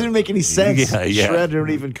 And that doesn't even make any sense. Yeah. Shred,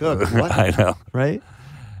 don't even cook. What? I know. Right?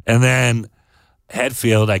 And then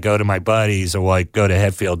Hetfield, I go to my buddies, or I go to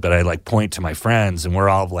Hetfield, but I like point to my friends, and we're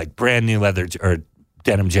all like brand new leather or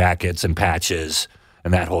denim jackets and patches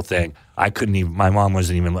and that whole thing. My mom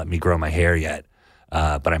wasn't even letting me grow my hair yet,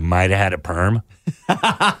 but I might have had a perm.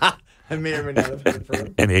 I may or may not have had a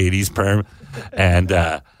perm. An 80s perm. And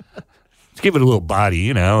to give it a little body,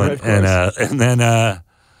 and then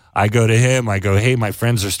I go to him, I go, hey, my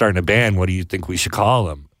friends are starting a band. What do you think we should call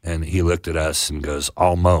them? And he looked at us and goes,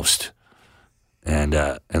 Almost. And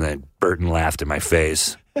then Burton laughed in my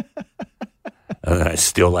face. And then I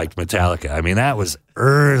still liked Metallica. I mean, that was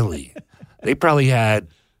early. They probably had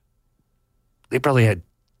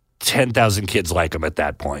 10,000 kids like them at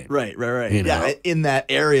that point. Right. Yeah, in that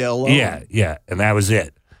area alone. Yeah. And that was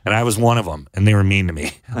it. And I was one of them, and they were mean to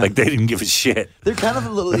me. Like, they didn't give a shit. They're kind of a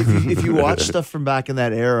little, if you watch stuff from back in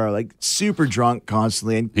that era, like super drunk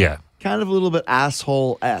constantly, and kind of a little bit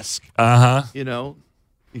asshole-esque.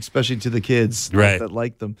 Especially to the kids that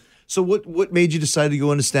like them. So what made you decide to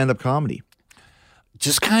go into stand-up comedy?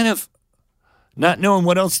 Just kind of not knowing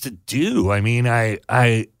what else to do. I mean,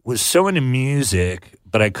 I was so into music,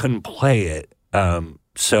 but I couldn't play it.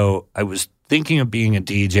 so I was thinking of being a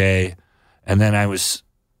DJ, and then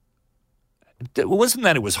it wasn't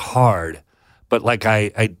that it was hard, but like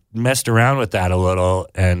I messed around with that a little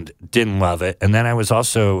and didn't love it. And then I was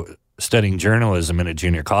also studying journalism in a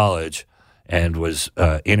junior college and was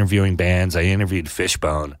interviewing bands. I interviewed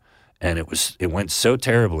Fishbone, and it went so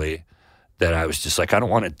terribly that I was just like, I don't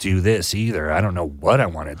want to do this either. I don't know what I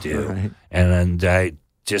want to do. Right. And I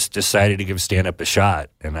just decided to give stand-up a shot,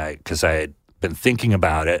 because I had been thinking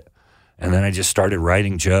about it, and then I just started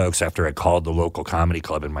writing jokes after I called the local comedy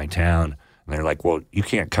club in my town. And they're like, well, you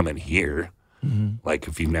can't come in here, like,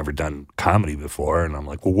 if you've never done comedy before. And I'm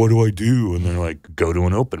like, well, what do I do? And they're like, go to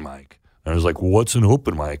an open mic. And I was like, well, what's an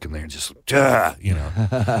open mic? And they're just, you know.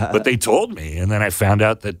 But they told me. And then I found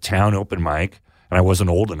out the town open mic, and I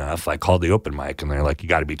wasn't old enough. I called the open mic, and they're like, you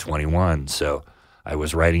got to be 21. So I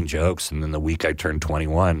was writing jokes. And then the week I turned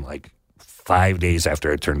 21, like 5 days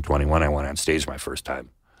after I turned 21, I went on stage my first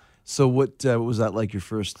time. So what was that like, your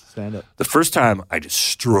first stand-up? The first time I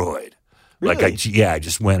destroyed. Really? Like, I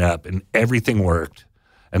just went up and everything worked.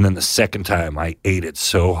 And then the second time I ate it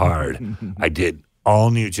so hard. I did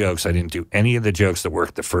all new jokes. I didn't do any of the jokes that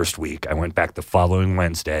worked the first week. I went back the following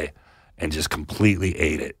Wednesday and just completely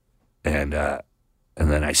ate it. And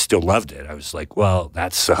then I still loved it. I was like, well,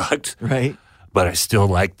 that sucked. Right. But I still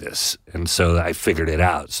like this. And so I figured it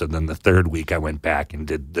out. So then the third week I went back and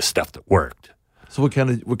did the stuff that worked. So what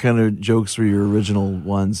kind of jokes were your original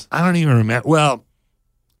ones? I don't even remember. Well,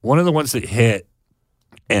 one of the ones that hit,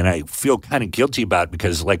 and I feel kind of guilty about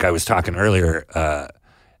because, like I was talking earlier,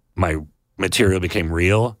 my material became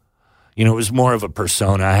real. You know, it was more of a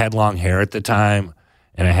persona. I had long hair at the time,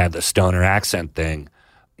 and I had the stoner accent thing,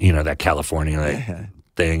 you know, that California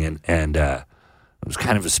thing, and it was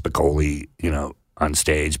kind of a Spicoli, you know, on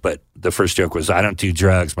stage. But the first joke was, I don't do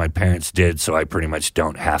drugs. My parents did, so I pretty much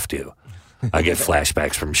don't have to. I get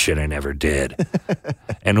flashbacks from shit I never did.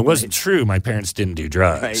 And it wasn't true. My parents didn't do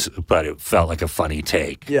drugs, but it felt like a funny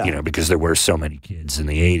take, you know, because there were so many kids in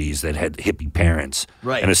the 80s that had hippie parents.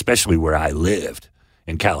 Right. And especially where I lived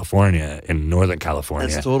in California, in Northern California.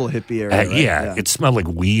 That's total hippie area, right? Yeah, it smelled like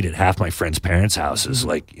weed at half my friends' parents' houses.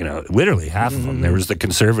 Like, you know, literally half of them. There was the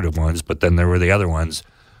conservative ones, but then there were the other ones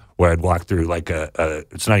where I'd walk through like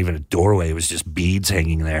it's not even a doorway. It was just beads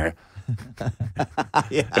hanging there.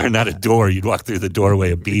 Or not a door. You'd walk through the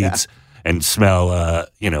doorway of beads and smell,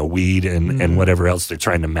 you know, weed and whatever else they're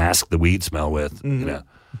trying to mask the weed smell with. You know,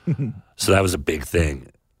 so that was a big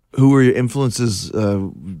thing. Who were your influences?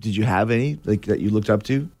 Did you have any like that you looked up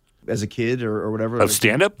to as a kid or whatever? Of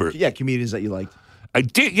stand up, or comedians that you liked. I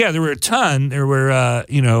did. Yeah, there were a ton. There were,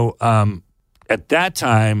 you know, at that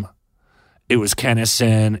time, it was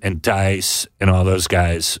Kennison and Dice and all those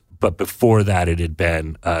guys. But before that, it had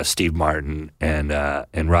been Steve Martin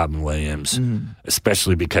and Robin Williams,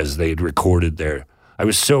 especially because they had recorded their. I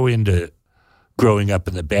was so into growing up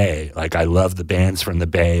in the Bay. Like, I loved the bands from the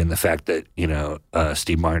Bay, and the fact that, you know,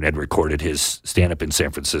 Steve Martin had recorded his stand-up in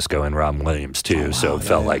San Francisco, and Robin Williams too. Wow, so it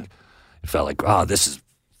felt like, oh, this is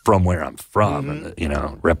from where I'm from, and, you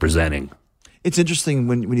know, representing. It's interesting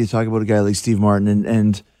when you talk about a guy like Steve Martin,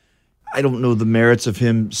 and I don't know the merits of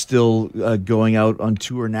him still going out on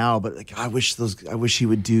tour now, but like I wish he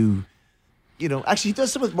would do. You know, actually, he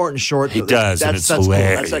does some with Martin Short. He does, and it's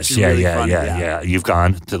hilarious. Cool. That's actually really funny. Yeah. You've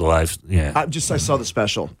gone to the live. Yeah, I saw the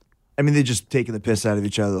special. I mean, they're just taking the piss out of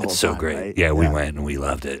each other the whole time. It's so great. Right? Yeah, we went and we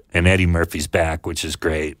loved it. And Eddie Murphy's back, which is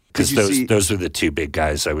great because those are the two big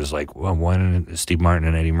guys. I was like, well, why didn't Steve Martin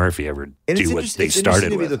and Eddie Murphy ever do what they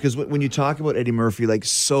started with? Because when you talk about Eddie Murphy, like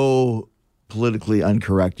so politically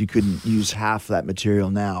incorrect, you couldn't use half that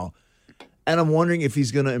material now. And I'm wondering if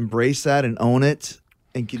he's going to embrace that and own it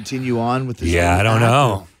and continue on with this. Yeah, I don't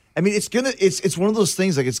know. I mean, it's one of those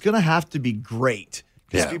things, like, it's going to have to be great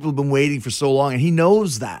because people have been waiting for so long, and he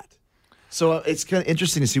knows that. So it's kind of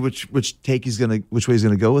interesting to see which way he's going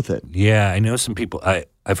to go with it. Yeah, I know some people.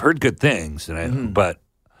 I've heard good things, but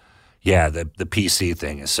yeah, the PC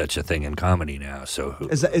thing is such a thing in comedy now. So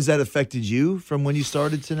has that affected you from when you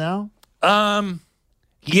started to now?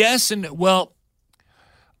 Yes, and well,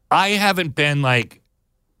 I haven't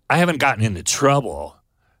gotten into trouble,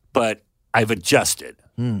 but I've adjusted.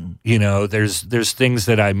 You know, there's things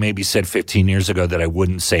that I maybe said 15 years ago that I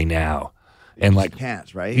wouldn't say now. And like, you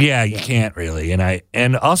can't, right? Yeah, you can't really.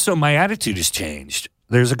 And also my attitude has changed.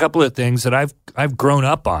 There's a couple of things that I've grown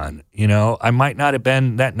up on. You know, I might not have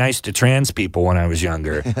been that nice to trans people when I was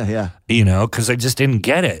younger. Yeah. You know, because I just didn't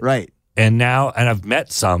get it. Right. And now, and I've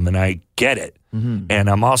met some, and I get it. And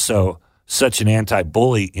I'm also such an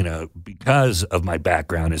anti-bully, you know, because of my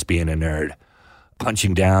background as being a nerd.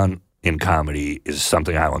 Punching down in comedy is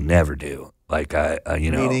something I will never do. Like,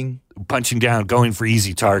 Meaning? punching down, going for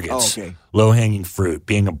easy targets, Oh, okay. low-hanging fruit,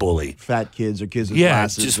 being a bully. Fat kids or kids with Yeah,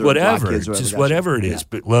 glasses just or black whatever. kids or Just gotcha. whatever it is.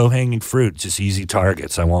 But low-hanging fruit, just easy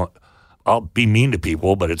targets. I'll be mean to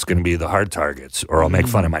people, but it's going to be the hard targets, or I'll make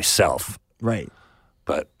fun of myself. Right.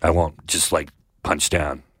 But I won't just like punch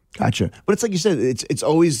down. Gotcha. But it's like you said, it's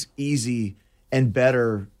always easy and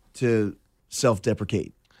better to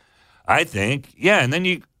self-deprecate. I think, yeah, and then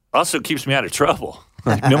you also keeps me out of trouble.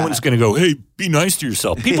 Like, no one's going to go, hey, be nice to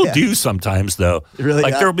yourself. People do sometimes, though. Really?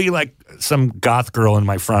 Like, there'll be, like, some goth girl in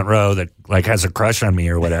my front row that, like, has a crush on me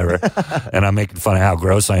or whatever, and I'm making fun of how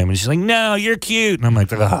gross I am, and she's like, no, you're cute. And I'm like,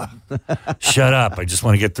 shut up. I just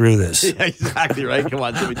want to get through this. Yeah, exactly right. Come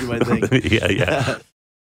on, let me do my thing. Yeah.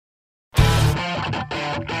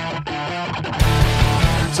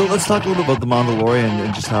 So let's talk a little about The Mandalorian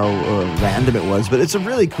and just how random it was. But it's a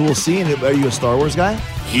really cool scene. Are you a Star Wars guy?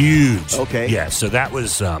 Huge. Okay. Yeah, so that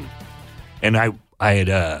was, and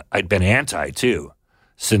I'd been anti, too,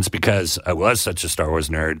 since because I was such a Star Wars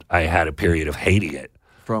nerd, I had a period of hating it.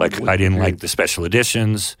 Like, I didn't like the special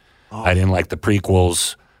editions. I didn't like the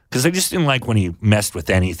prequels. Because I just didn't like when he messed with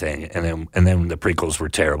anything. And then the prequels were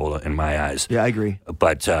terrible in my eyes. Yeah, I agree.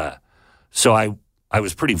 But, so I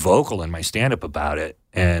was pretty vocal in my stand-up about it.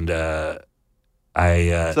 And So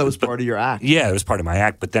that was part of your act. yeah, it was part of my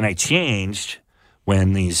act. But then I changed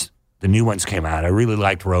when the new ones came out. I really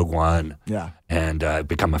liked Rogue One. Yeah. And I've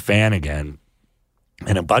become a fan again.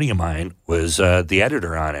 And a buddy of mine was the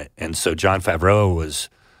editor on it. And so Jon Favreau was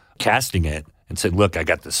casting it and said, look, I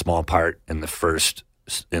got this small part in the first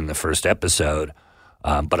episode,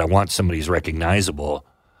 but I want somebody who's recognizable.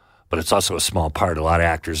 But it's also a small part. A lot of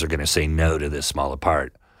actors are going to say no to this smaller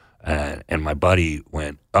part. And my buddy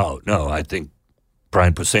went, oh, no, I think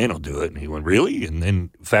Brian Posehn will do it. And he went, really? And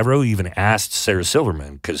then Favreau even asked Sarah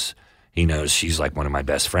Silverman, because he knows she's like one of my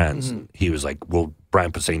best friends. And he was like, will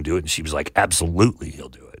Brian Posehn do it? And she was like, absolutely, he'll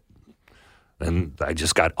do it. And I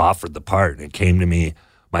just got offered the part. And it came to me,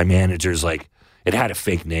 my manager's like, it had a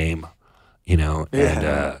fake name,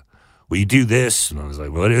 and will you do this? And I was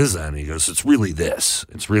like, what is that? And he goes, it's really this.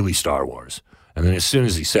 It's really Star Wars. And then as soon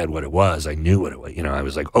as he said what it was, I knew what it was. I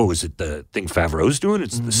was like, oh, is it the thing Favreau's doing?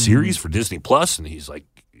 It's the series for Disney Plus? And he's like,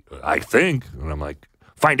 I think. And I'm like,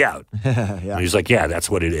 find out. And he's like, yeah, that's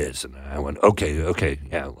what it is. And I went, okay,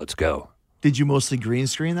 yeah, let's go. Did you mostly green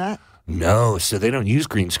screen that? No, so they don't use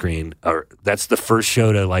green screen. Or that's the first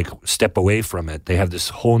show to like step away from it. They have this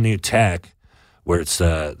whole new tech where it's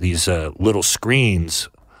these little screens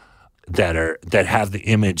that have the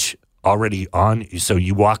image already on, so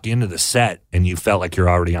you walk into the set and you felt like you're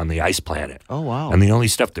already on the ice planet. Oh, wow. And the only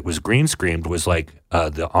stuff that was green screened was like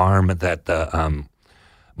the arm that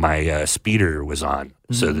my speeder was on.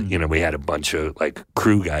 So that, we had a bunch of like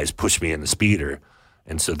crew guys push me in the speeder,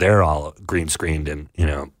 and so they're all green screened and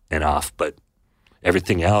and off. But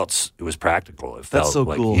everything else, it was practical. It felt That's so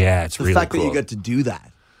like, cool. yeah, it's the really fact cool. that you got to do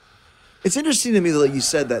that. It's interesting to me that, like you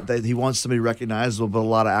said, that he wants somebody recognizable, but a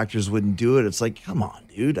lot of actors wouldn't do it. It's like, come on,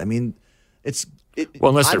 dude. I mean, unless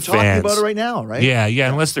I'm they're talking fans about it right now, right? Yeah,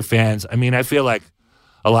 unless they're fans. I mean, I feel like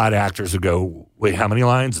a lot of actors would go, wait, how many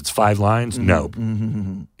lines? It's 5 lines? Nope.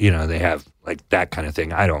 They have like that kind of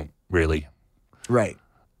thing. I don't really. Right.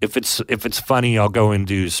 If it's funny, I'll go and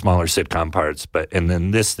do smaller sitcom parts. And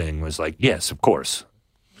then this thing was like, yes, of course.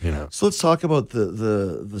 So let's talk about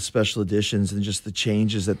the special editions and just the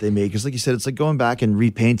changes that they made. Because like you said, it's like going back and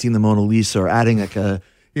repainting the Mona Lisa or adding like I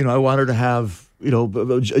want her to have,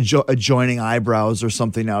 adjoining eyebrows or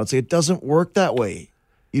something now. It's like, it doesn't work that way.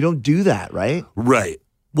 You don't do that, right? Right.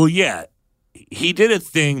 Well, yeah. He did a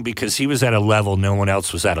thing because he was at a level no one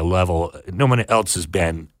else was at a level. No one else has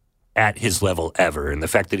been at his level ever. And the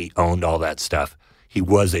fact that he owned all that stuff, he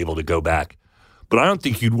was able to go back. But I don't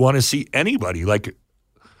think you'd want to see anybody like.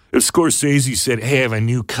 If Scorsese said, hey, I have a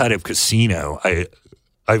new cut of Casino,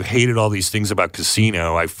 I've hated all these things about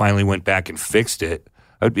Casino, I finally went back and fixed it,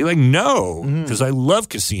 I'd be like, no, because I love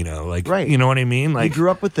Casino. Like, right. You know what I mean? Like, you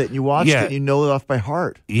grew up with it and you watched it and you know it off by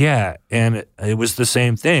heart. Yeah, and it was the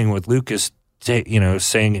same thing with Lucas,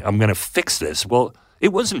 saying, I'm going to fix this. Well,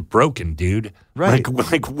 it wasn't broken, dude. Right.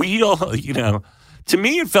 Like we all, to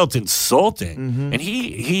me it felt insulting. And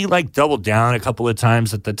he like doubled down a couple of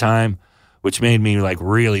times at the time, which made me like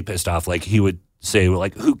really pissed off. Like he would say, well,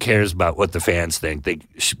 like, who cares about what the fans think? They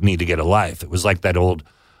need to get a life. It was like that old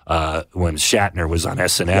when Shatner was on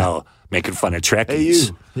SNL making fun of Trekkies.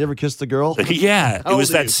 Hey, you ever kissed a girl? Yeah, it was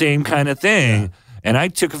that same kind of thing. Yeah. And I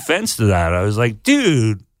took offense to that. I was like,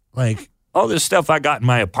 dude, like all this stuff I got in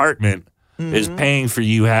my apartment is paying for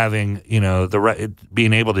you having, the right,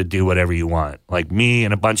 being able to do whatever you want. Like me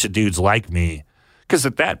and a bunch of dudes like me. Because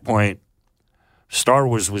at that point, Star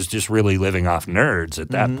Wars was just really living off nerds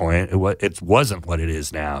at that point. It wasn't what it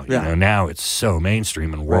is now. You know, now it's so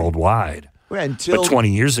mainstream and worldwide. Right, But 20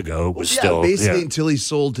 years ago, it was still basically until he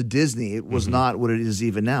sold to Disney, it was not what it is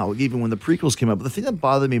even now. Even when the prequels came out, but the thing that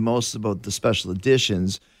bothered me most about the special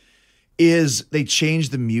editions is they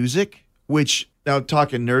changed the music. Which now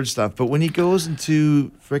talking nerd stuff, but when he goes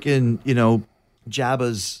into freaking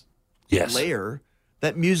Jabba's lair,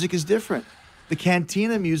 that music is different. The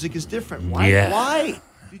Cantina music is different. Why? Yeah. Why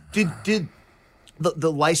did the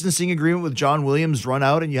licensing agreement with John Williams run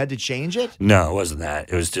out and you had to change it? No, it wasn't that.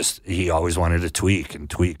 It was just he always wanted to tweak and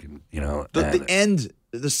The end,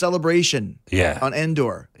 the celebration on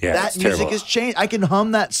Endor. Yeah, that it's music terrible. has changed. I can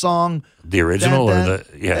hum that song. The original or the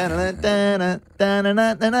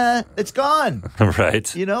it's gone.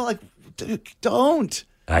 right. Dude, don't.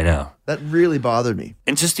 I know. That really bothered me.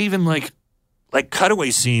 And just even like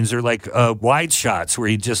cutaway scenes or like wide shots where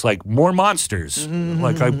he just like more monsters.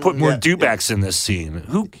 Like I put more dewbacks in this scene.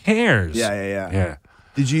 Who cares? Yeah.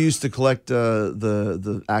 Did you used to collect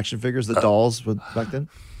the action figures, the dolls back then?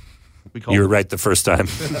 You were right the first time.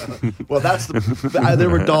 Well, there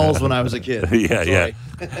were dolls when I was a kid.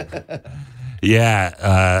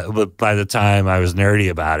 Yeah. But by the time I was nerdy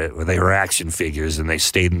about it, they were action figures and they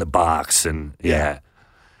stayed in the box and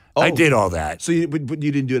I did all that. So but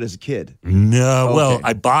you didn't do it as a kid? No. Okay. Well,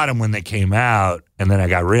 I bought them when they came out and then I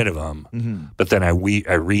got rid of them. But then I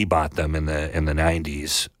rebought them in the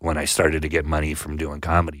 90s when I started to get money from doing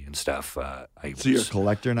comedy and stuff. So you're a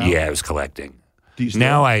collector now? Yeah, I was collecting. Do you still?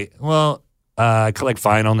 Now I collect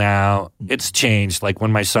vinyl now. It's changed. Like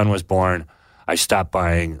when my son was born, I stopped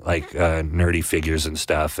buying like nerdy figures and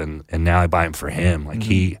stuff, and now I buy them for him. Like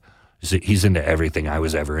he's into everything I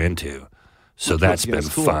was ever into. So that's been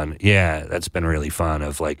fun. Yeah, that's been really fun.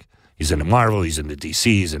 Of like he's into Marvel, he's into DC,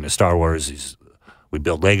 he's into Star Wars. We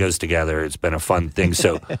build Legos together. It's been a fun thing.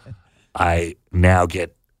 So I now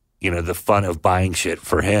get the fun of buying shit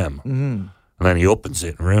for him. And then he opens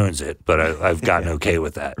it and ruins it, but I've gotten okay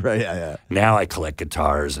with that. Right, yeah. Now I collect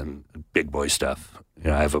guitars and big boy stuff. I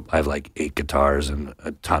have like 8 guitars and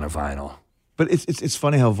a ton of vinyl. But it's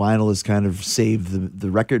funny how vinyl has kind of saved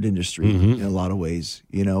the record industry in a lot of ways,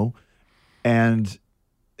 And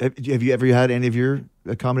have you ever had any of your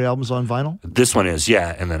comedy albums on vinyl? This one is,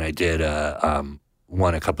 yeah. And then I did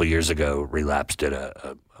one a couple of years ago, Relapse did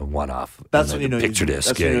a one-off. That's when picture disc.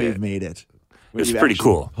 That's when you've made it. It's pretty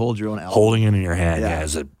cool. Hold your own album. Holding it in your hand,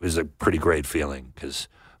 is a pretty great feeling because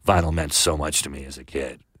vinyl meant so much to me as a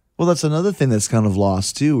kid. Well, that's another thing that's kind of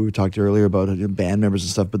lost too. We talked earlier about band members and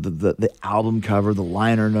stuff, but the album cover, the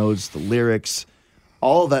liner notes, the lyrics,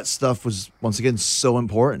 all of that stuff was once again so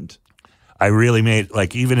important. I really made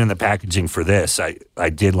even in the packaging for this, I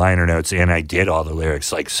did liner notes and I did all the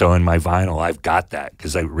lyrics. Like so in my vinyl, I've got that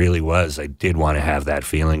because I did want to have that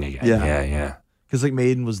feeling again. Yeah. Because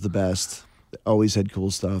Maiden was the best. Always had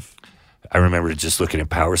cool stuff. I remember just looking at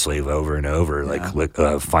Power Slave over and over,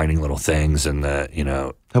 finding little things and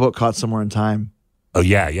How about Caught Somewhere in Time? Oh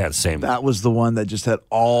yeah, the same. That was the one that just had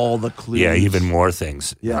all the clues. Yeah, even more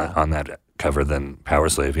things on that cover than Power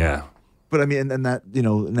Slave. Yeah. But I mean, and that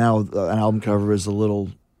now an album cover is a little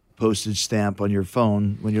postage stamp on your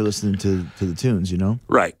phone when you're listening to the tunes.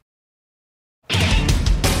 Right.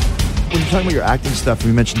 When you're talking about your acting stuff,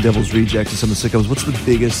 we mentioned Devil's Rejects and some of the sitcoms. What's some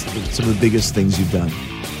of the biggest things you've done,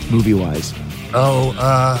 movie-wise? Oh,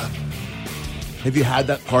 have you had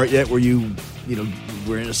that part yet where you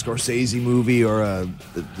were in a Scorsese movie or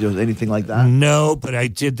anything like that? No, but I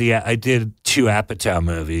did 2 Apatow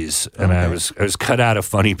movies, and I was cut out of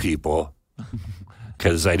Funny People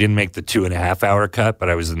because I didn't make the 2.5-hour cut, but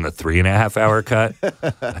I was in the 3.5-hour cut.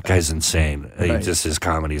 That guy's insane. Right. His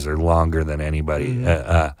comedies are longer than anybody.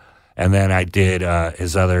 And then I did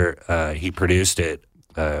his other, he produced it.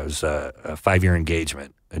 It was a 5-Year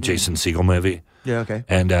Engagement, a Jason Segel movie. Yeah, okay.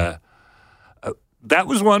 And that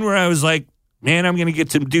was one where I was like, man, I'm going to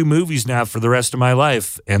get to do movies now for the rest of my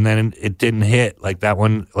life. And then it didn't hit. Like that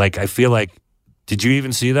one, I feel like, did you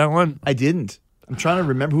even see that one? I didn't. I'm trying to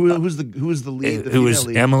remember who was the lead. Who was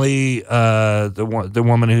lead? Emily, the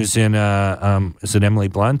woman who's in is it Emily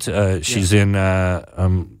Blunt? She's in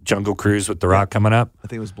Jungle Cruise with The Rock coming up. I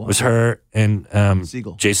think it was Blunt. It was her and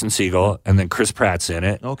Segel. Jason Segel, and then Chris Pratt's in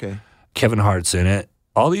it. Okay. Kevin Hart's in it.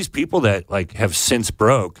 All these people that have since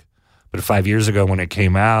broke, but 5 years ago when it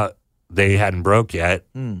came out, they hadn't broke yet,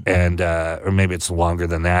 and or maybe it's longer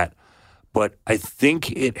than that. But I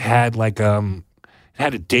think it had it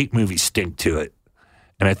had a date movie stink to it.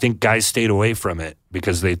 And I think guys stayed away from it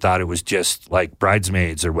because they thought it was just like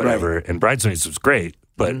Bridesmaids or whatever. Right. And Bridesmaids was great,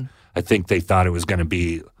 but I think they thought it was going to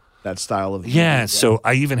be that style of Yeah, so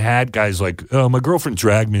I even had guys like, oh, my girlfriend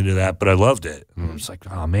dragged me to that, but I loved it. And I was like,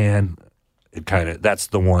 oh, man, that's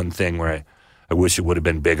the one thing where I wish it would have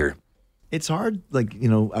been bigger. It's hard, like,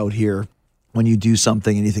 out here when you do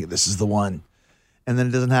something and you think this is the one, and then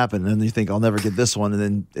it doesn't happen, and then you think I'll never get this one, and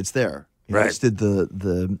then it's there. I just did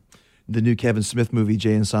the new Kevin Smith movie,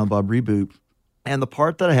 Jay and Silent Bob reboot, and the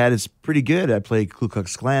part that I had is pretty good. I play Ku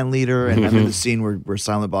Klux Klan leader, and I'm in the scene where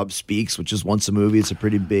Silent Bob speaks, which is once a movie. It's a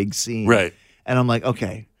pretty big scene, right? And I'm like,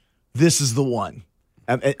 okay, this is the one.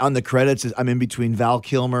 On the credits, I'm in between Val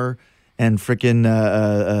Kilmer and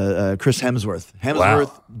frickin' Chris Hemsworth.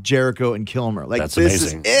 Wow. Jericho, and Kilmer. Like, that's this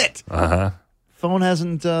amazing. is it. Uh-huh. Phone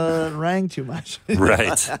hasn't rang too much.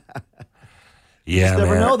 Right. Yeah, you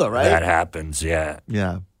never know, though, right? That happens, yeah.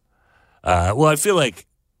 Yeah. Well, I feel like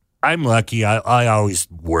I'm lucky. I always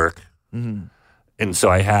work. Mm-hmm. And so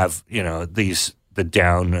I have, the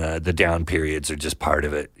down periods are just part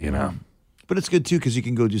of it, But it's good, too, because you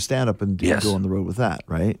can go do stand-up and Yes. go on the road with that,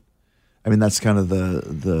 right? I mean, that's kind of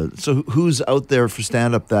the so who's out there for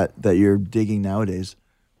stand-up that you're digging nowadays?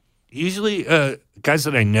 Usually guys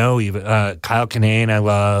that I know, even Kyle Kinane I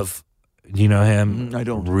love. You know him? I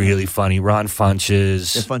don't. Really funny. Ron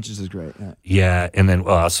Funches. Yeah, Funches is great. Yeah. Yeah, and then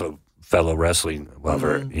also fellow wrestling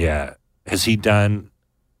lover. Yeah. Has he done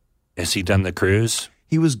the cruise?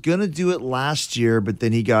 He was gonna do it last year, but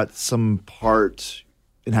then he got some part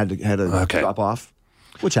and had to drop off,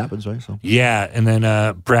 which happens, right? So yeah, and then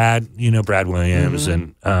Brad Williams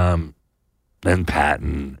and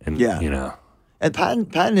Patton and And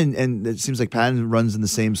Patton and it seems like Patton runs in the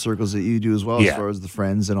same circles that you do as well, as far as the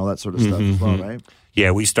Friends and all that sort of stuff as well, right?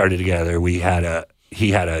 Yeah, we started together. He had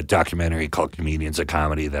a documentary called Comedians of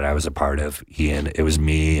Comedy that I was a part of. It was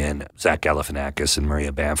me and Zach Galifianakis and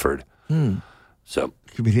Maria Bamford. So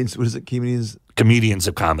Comedians, what is it? Comedians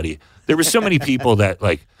of Comedy. There were so many people that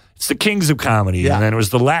it's the Kings of Comedy, and then it was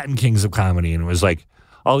the Latin Kings of Comedy, and it was like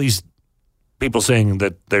all these people saying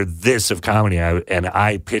that they're this of comedy, and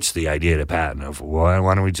I pitched the idea to Patton of, why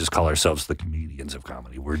don't we just call ourselves the Comedians of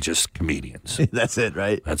Comedy? We're just comedians. That's it,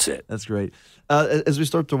 right? That's it. That's great. As we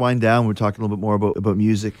start to wind down, we're talking a little bit more about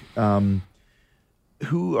music.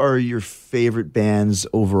 Who are your favorite bands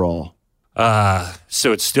overall?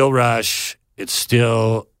 So it's still Rush, it's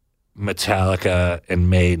still Metallica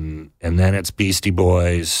and Maiden, and then it's Beastie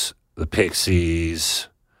Boys, the Pixies,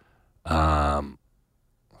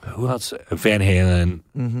 who else? Van Halen.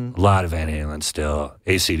 A lot of Van Halen still.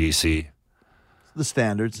 AC/DC. The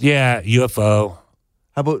standards. Yeah, UFO.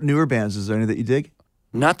 How about newer bands? Is there any that you dig?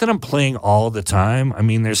 Not that I'm playing all the time. I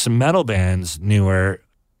mean, there's some metal bands newer.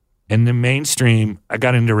 In the mainstream, I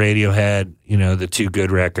got into Radiohead, the Two Good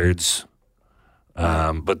records,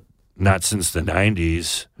 but not since the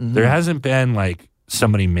 90s. There hasn't been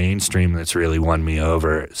somebody mainstream that's really won me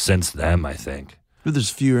over since them, I think.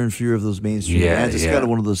 There's fewer and fewer of those mainstream bands. It's kind of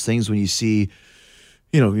one of those things when you see,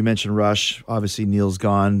 you mentioned Rush. Obviously, Neil's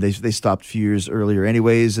gone. They stopped a few years earlier,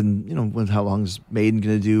 anyways. And how long is Maiden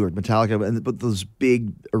going to do, or Metallica? But those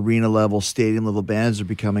big arena level, stadium level bands are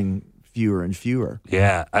becoming fewer and fewer.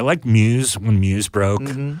 Yeah, I liked Muse when Muse broke,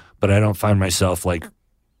 but I don't find myself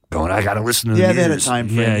going, I got to listen to the Muse. They had a time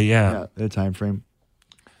frame. Yeah, they had a time frame.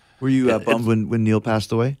 Were you bummed when Neil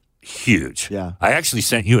passed away? Huge. Yeah. I actually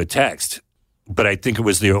sent you a text. But I think it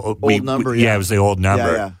was the old number. Yeah, it was the old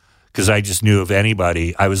number. Because I just knew of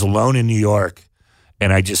anybody. I was alone in New York,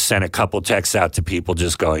 and I just sent a couple texts out to people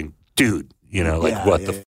just going, dude, what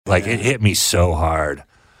the it hit me so hard.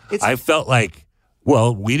 I felt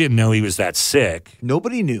we didn't know he was that sick.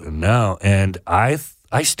 Nobody knew. No, and I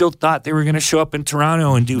still thought they were going to show up in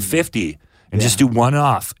Toronto and do 50 and just do one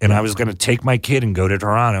off. And I was going to take my kid and go to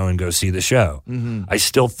Toronto and go see the show. I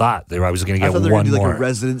still thought that I was going to get one do more. A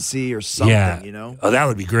residency or something, Oh, that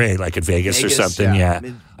would be great, at Vegas or something, yeah.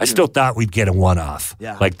 I still thought we'd get a one-off.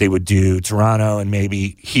 Yeah. They would do Toronto and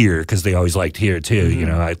maybe here, because they always liked here, too.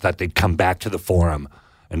 I thought they'd come back to the Forum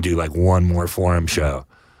and do, one more Forum show.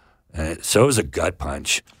 So it was a gut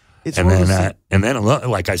punch. And then,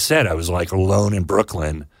 like I said, I was, alone in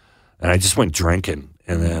Brooklyn, and I just went drinking.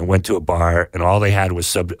 And then I went to a bar, and all they had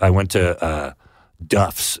was I went to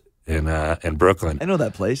Duff's in Brooklyn. I know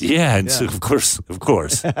that place. Yeah, and so of course.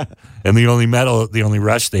 And the only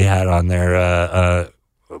Rush they had on their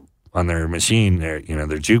machine, their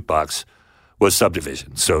jukebox, was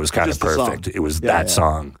Subdivision. So it was kind of perfect. It was that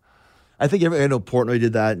song. I think I know Portnoy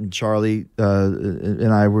did that, and Charlie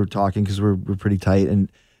and I were talking because we're pretty tight.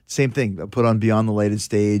 And same thing. I put on Beyond the Lighted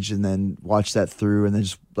Stage, and then watch that through, and then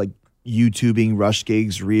just YouTubing Rush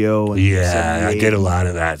gigs, Rio. And I did a lot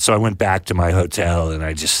of that. So I went back to my hotel and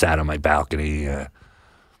I just sat on my balcony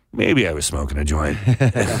maybe I was smoking a joint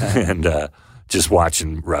and just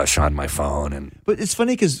watching Rush on my phone. And But it's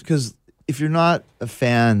funny because if you're not a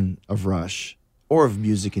fan of Rush or of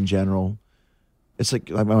music in general, it's like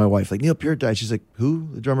my wife, like Neil Peart died. She's like, who?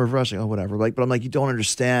 The drummer of Rush? Like, oh, whatever. Like, but I'm like, you don't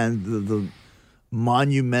understand the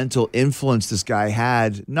monumental influence this guy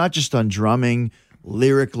had, not just on drumming,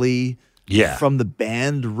 lyrically, from the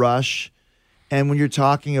band Rush. And when you're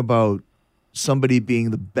talking about somebody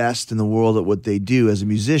being the best in the world at what they do as a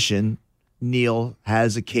musician, Neil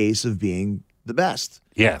has a case of being the best.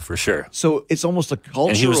 Yeah, for sure. So it's almost a cultural.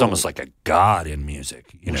 And he was almost like a god in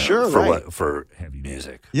music, you know, Sure, for right. for heavy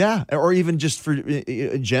music. Yeah, or even just for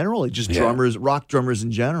generally, just drummers, rock drummers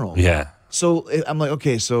in general. Yeah. So I'm like,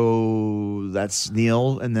 okay, so that's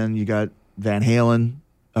Neil, and then you got Van Halen.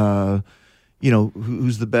 You know,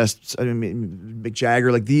 who's the best? I mean, Mick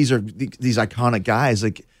Jagger. Like these are these iconic guys.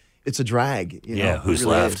 Like it's a drag. You know? Who's It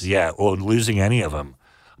really left? is. Yeah, well, losing any of them.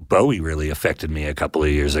 Bowie really affected me a couple of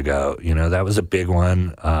years ago. You know, that was a big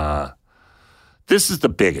one. This is the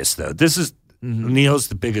biggest, though. This is Neil's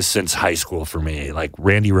the biggest since high school for me. Like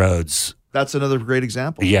Randy Rhoads. That's another great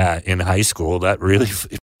example. Yeah, in high school, that really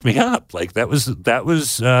fucked me up. Like that was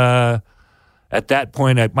at that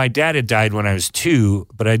point. My dad had died when I was 2,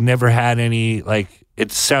 but I'd never had any. Like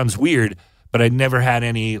it sounds weird, but I'd never had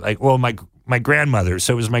any. Like, well, my grandmother.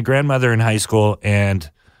 So it was my grandmother in high school and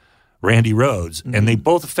Randy Rhoads, and they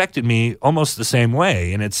both affected me almost the same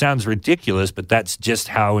way. And it sounds ridiculous, but that's just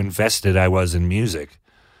how invested I was in music,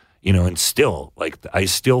 you know. And still, like, I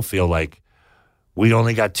still feel like we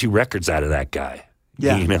only got 2 records out of that guy.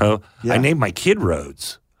 Yeah. You know, Yeah. I named my kid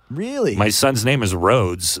Rhodes. Really? My son's name is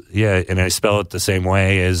Rhodes. Yeah, and I spell it the same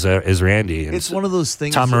way as Randy. And It's one of those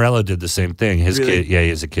things. Tom Morello did the same thing. His Really? kid, he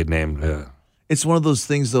has a kid named. It's one of those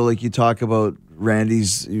things, though, like you talk about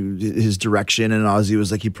Randy's, his direction, and Ozzy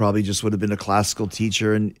was like he probably just would have been a classical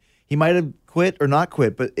teacher, and he might have quit or not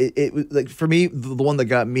quit, but it was like for me, the one that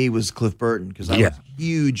got me was Cliff Burton, because I was a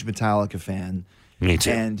huge Metallica fan. Me too.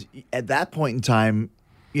 And at that point in time,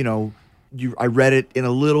 you know, I read it in a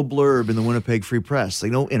little blurb in the Winnipeg Free Press,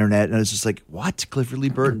 like no internet, and it's just like, what? Clifford Lee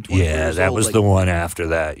Burton, 24 Yeah, years that old, was like, the one after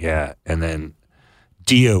that. Yeah, and then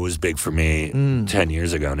Dio was big for me 10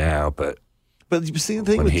 years ago now, but. But the thing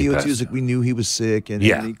When with he Dio passed. too is like we knew he was sick, and,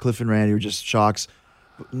 Yeah. and Cliff and Randy were just shocks.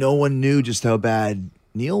 But no one knew just how bad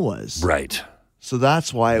Neil was. Right. So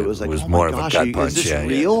that's why it was like, oh more my gosh, of a gut punch. is this yeah,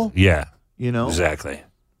 real? Yeah. You know, Exactly.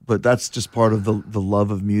 But that's just part of the love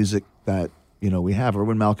of music that we have. Or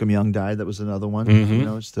when Malcolm Young died, that was another one. You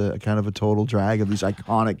know, it's a kind of a total drag of these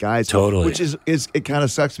iconic guys. Totally. Which is it kind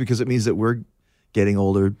of sucks because it means that we're getting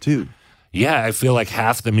older too. Yeah, I feel like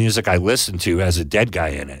half the music I listen to has a dead guy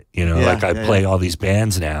in it. You know, Yeah, like I yeah, play yeah. all these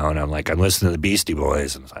bands now, and I'm like, I listen to the Beastie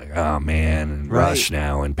Boys, and it's like, oh man, and Right. Rush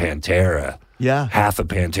now, and Pantera. Yeah. Half of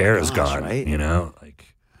Pantera's Gosh, gone. right. You know,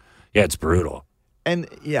 like, yeah, it's brutal. And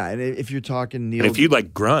yeah, and if you're talking Neil, And if you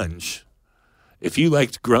like grunge, if you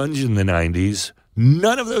liked grunge in the '90s,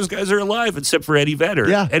 none of those guys are alive except for Eddie Vedder.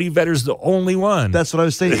 Yeah. Eddie Vedder's the only one. that's what I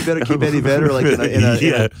was saying. You better keep Eddie Vedder like in a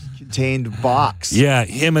Yeah. contained box. Yeah,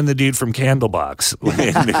 him and the dude from Candlebox.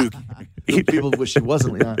 People wish he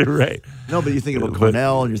wasn't. Yeah. Right. No, but you're thinking about But-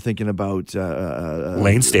 Cornell, and you're thinking about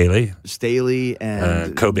Lane Staley. Staley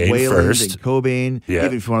and Cobain Wayland first. and Cobain. Yeah.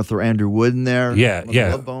 Even if you want to throw Andrew Wood in there. Yeah, Mother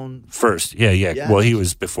yeah. Love Bone. First. Yeah. Yeah. Well, he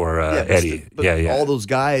was before Eddie. But Yeah. all those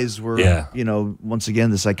guys were, Yeah. once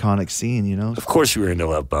again, this iconic scene, Of course you were into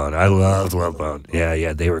Love Bone. I loved Love Bone.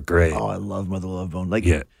 Yeah. They were great. Oh, I love Mother Love Bone. Like,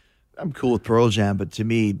 Yeah. I'm cool with Pearl Jam, but to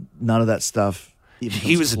me, none of that stuff even He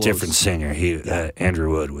comes was a close. different singer.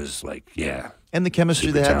 Andrew Wood was like, And the chemistry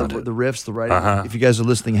Super they had, talented. the riffs, the writing. Uh-huh. If you guys are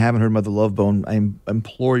listening, haven't heard Mother Love Bone, I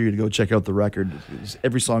implore you to go check out the record.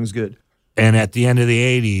 Every song is good. And at the end of the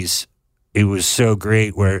 80s, it was so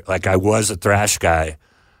great where, like, I was a thrash guy,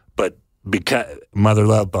 but because Mother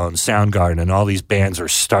Love Bone, Soundgarden, and all these bands were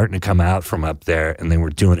starting to come out from up there, and they were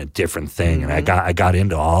doing a different thing, and I got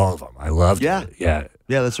into all of them. I loved Yeah. it. Yeah.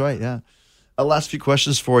 Yeah, that's right. Yeah. Last few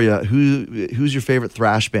questions for you. Who's your favorite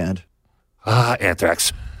thrash band?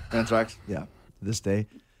 Anthrax. Anthrax. Yeah. To this day,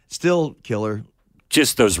 still killer.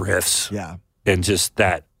 Just those riffs. Yeah. And just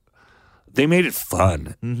that. They made it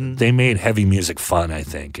fun. They made heavy music fun, I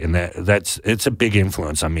think, and it's a big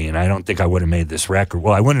influence on me. And I don't think I would have made this record.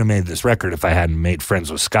 Well, I wouldn't have made this record if I hadn't made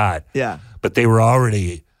friends with Scott. Yeah. But they were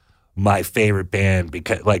already my favorite band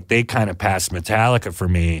because, like, they kind of passed Metallica for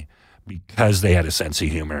me because they had a sense of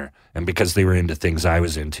humor and because they were into things I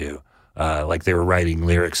was into. Like they were writing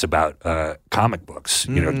lyrics about comic books,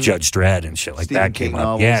 Judge Dredd and shit like Stephen that King came up.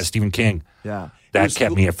 novels. Yeah, Stephen King. Yeah. That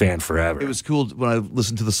kept me a fan forever. It was cool when I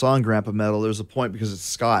listened to the song Grandpa Metal. There was a point because it's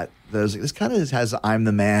Scott. This kind of has I'm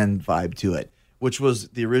the Man vibe to it, which was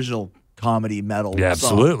the original comedy metal. Yeah,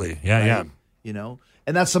 song, absolutely. Yeah, right? yeah. You know,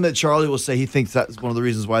 and that's something that Charlie will say. He thinks that's one of the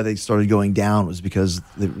reasons why they started going down was because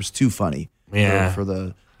it was too funny. Yeah. For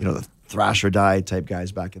the the thrash or die type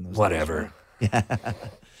guys back in those. Whatever. Days. Yeah.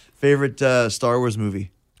 Favorite Star Wars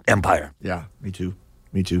movie? Empire. Yeah, me too.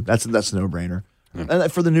 That's a no brainer.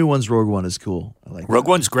 And for the new ones, Rogue One is cool. I like Rogue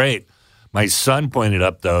One's great. My son pointed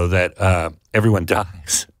up though that everyone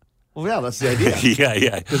dies. Well, yeah, that's the idea.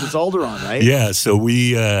 yeah. Because it's Alderaan, right? Yeah. So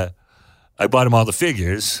I bought him all the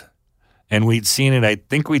figures, and we'd seen it. I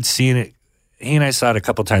think we'd seen it. He and I saw it a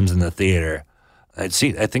couple times in the theater. I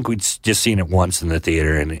think we'd just seen it once in the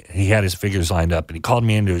theater, and he had his figures lined up, and he called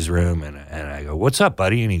me into his room, and I go, "What's up,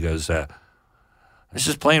 buddy?" And he goes, "I was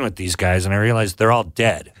just playing with these guys, and I realized they're all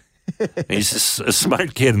dead." And he's just a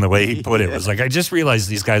smart kid in the way he put it. It was like, I just realized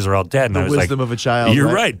these guys are all dead. And The I was wisdom like, of a child.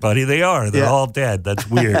 You're right, buddy. They are. They're Yeah. all dead. That's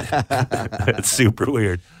weird. It's super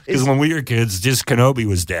weird. Because when we were kids, just Kenobi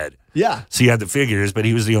was dead. Yeah. So you had the figures, but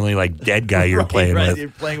he was the only like dead guy you were playing right. with. You're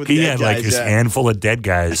playing with he dead had like guys, this yeah. handful of dead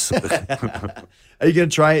guys. Are you gonna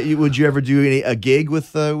try it? Would you ever do a gig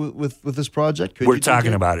with this project? Could We're you do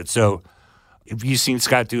talking it? about it. So have you seen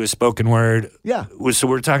Scott do a spoken word? Yeah. So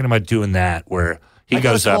we're talking about doing that where he I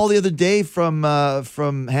got goes a call up. the other day from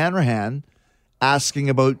Hanrahan asking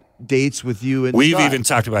about dates with you and We've Scott even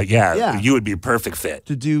talked about, Yeah. you would be a perfect fit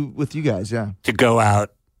to do with you guys. Yeah. to go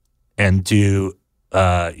out and do,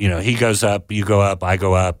 he goes up, you go up, I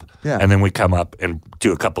go up, Yeah. and then we come up and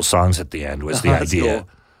do a couple songs at the end was the That's idea. cool.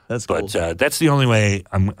 That's cool. But that's the only way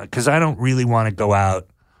because I don't really want to go out.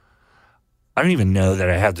 I don't even know that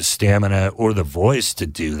I have the stamina or the voice to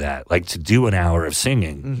do that, like to do an hour of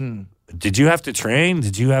singing. Mm-hmm. Did you have to train?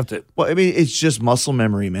 Did you have to? Well, I mean, it's just muscle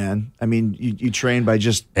memory, man. I mean, you train by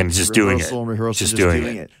just doing it. and rehearsal, Just just doing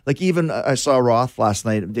doing it. it. Like even I saw Roth last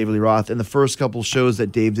night, David Lee Roth, and the first couple shows that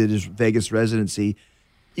Dave did his Vegas residency,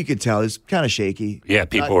 you could tell he's kind of shaky. Yeah,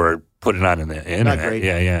 people were putting it on in the internet. great.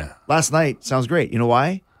 Yeah. Last night sounds great. You know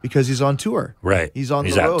why? Because he's on tour. Right. He's on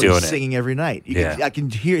He's the out road. doing He's it. singing every night. Yeah. I can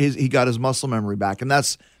hear he got his muscle memory back, and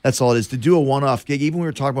that's all it is. To do a one-off gig, even when we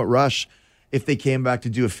were talking about Rush, if they came back to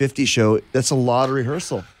do a 50 show, that's a lot of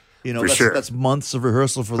rehearsal. You know, For sure. that's months of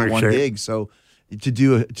rehearsal for the one sure. gig. So to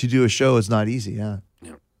do a show is not easy. Yeah.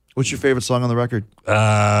 What's your favorite song on the record?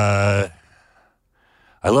 I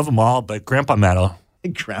love them all, but Grandpa Metal.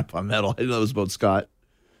 Grandpa Metal. I know it was about Scott.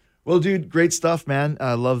 Well, dude, great stuff, man.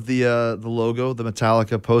 I love the logo, the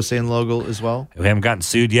Metallica Posehn logo as well. We haven't gotten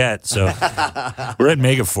sued yet, so we're at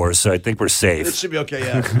Megaforce, so I think we're It safe. should be okay.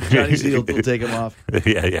 Yeah, Johnny Z will take him off.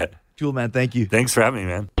 Yeah. Cool, man. Thank you. Thanks for having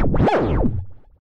me, man.